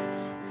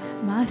cross,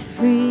 my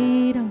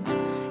freedom,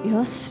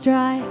 your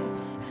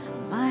stripes,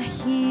 my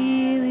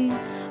healing,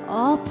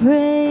 all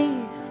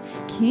praise,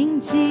 King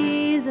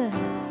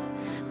Jesus.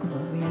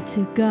 Glory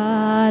to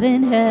God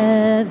in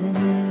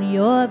heaven.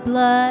 Your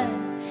blood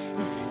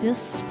is still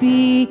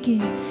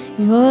speaking,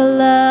 your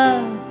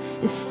love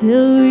is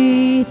still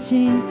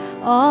reaching.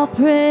 All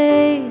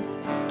praise,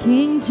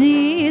 King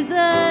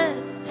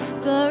Jesus.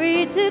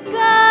 Glory to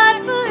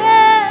God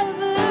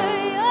forever.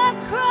 Your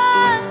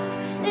cross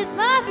is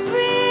my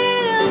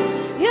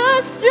freedom,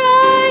 your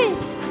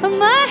stripes are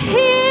my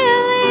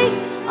healing.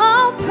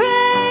 All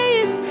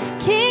praise,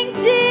 King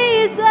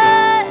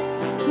Jesus.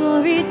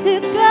 Glory to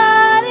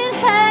God in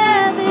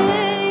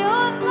heaven.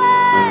 Your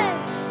blood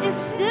is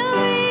still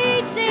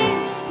reaching,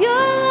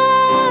 your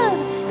love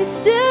is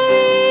still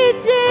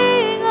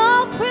reaching.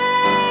 All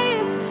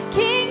praise,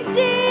 King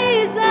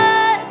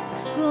Jesus.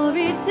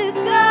 Glory to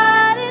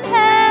God in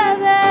heaven.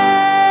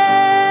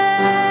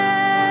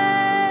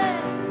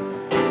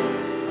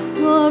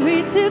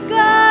 Glory to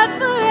God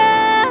forever.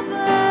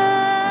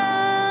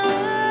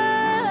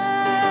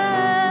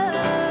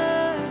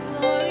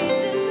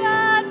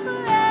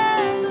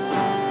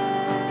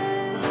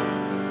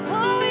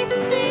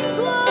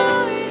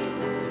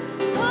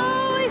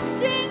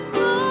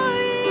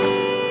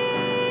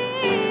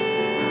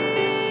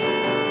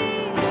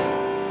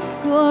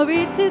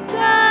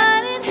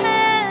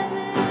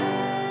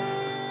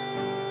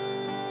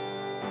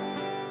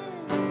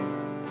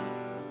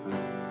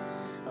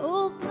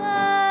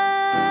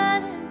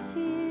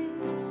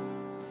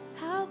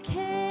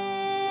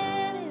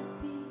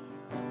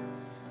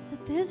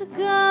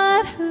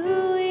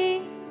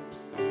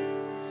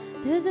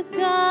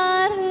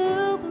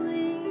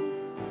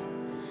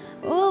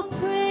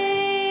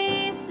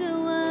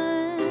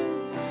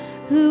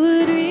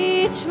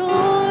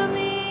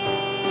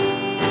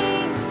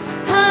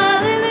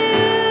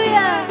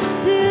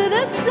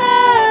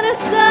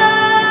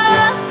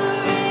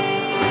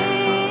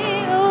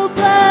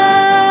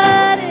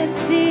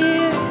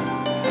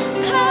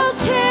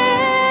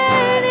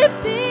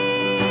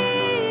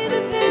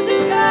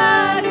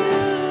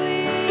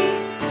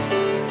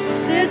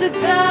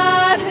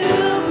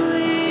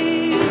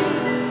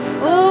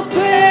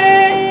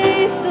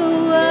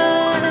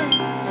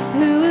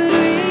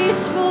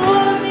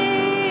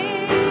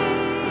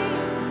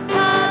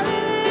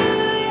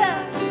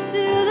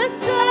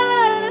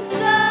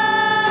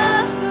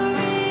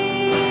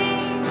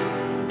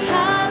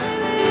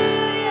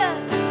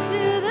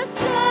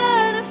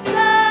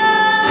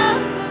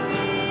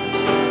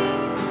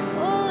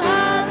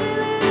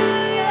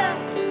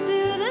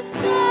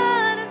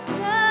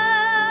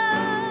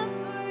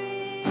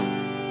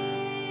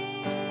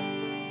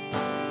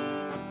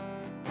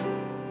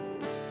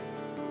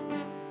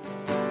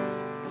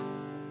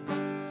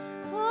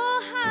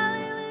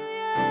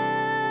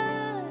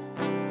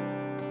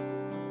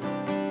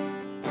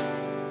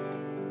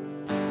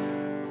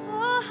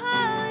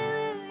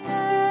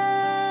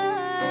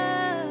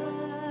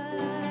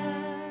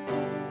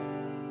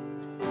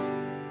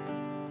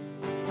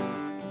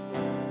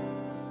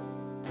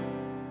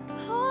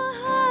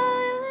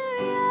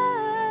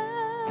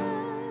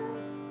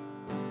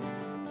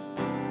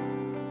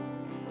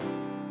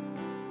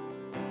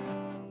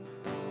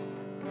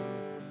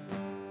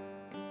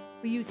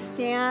 Will you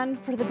stand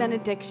for the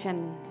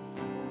benediction?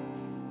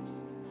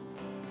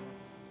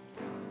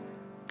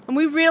 And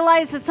we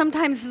realize that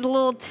sometimes it's a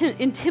little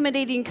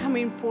intimidating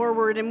coming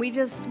forward, and we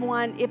just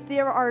want, if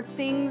there are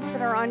things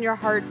that are on your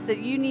hearts that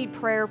you need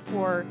prayer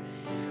for,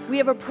 we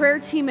have a prayer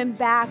team in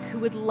back who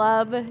would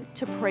love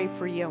to pray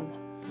for you.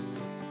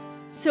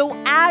 So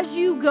as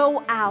you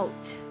go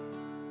out,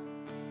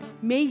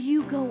 may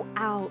you go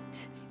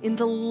out in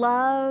the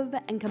love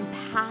and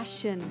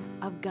compassion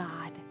of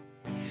God.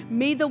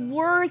 May the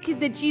work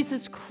that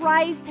Jesus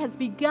Christ has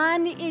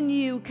begun in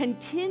you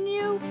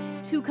continue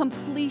to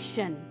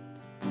completion,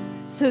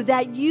 so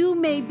that you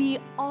may be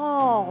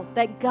all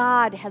that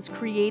God has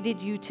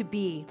created you to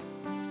be.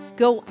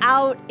 Go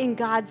out in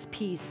God's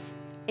peace.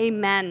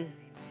 Amen.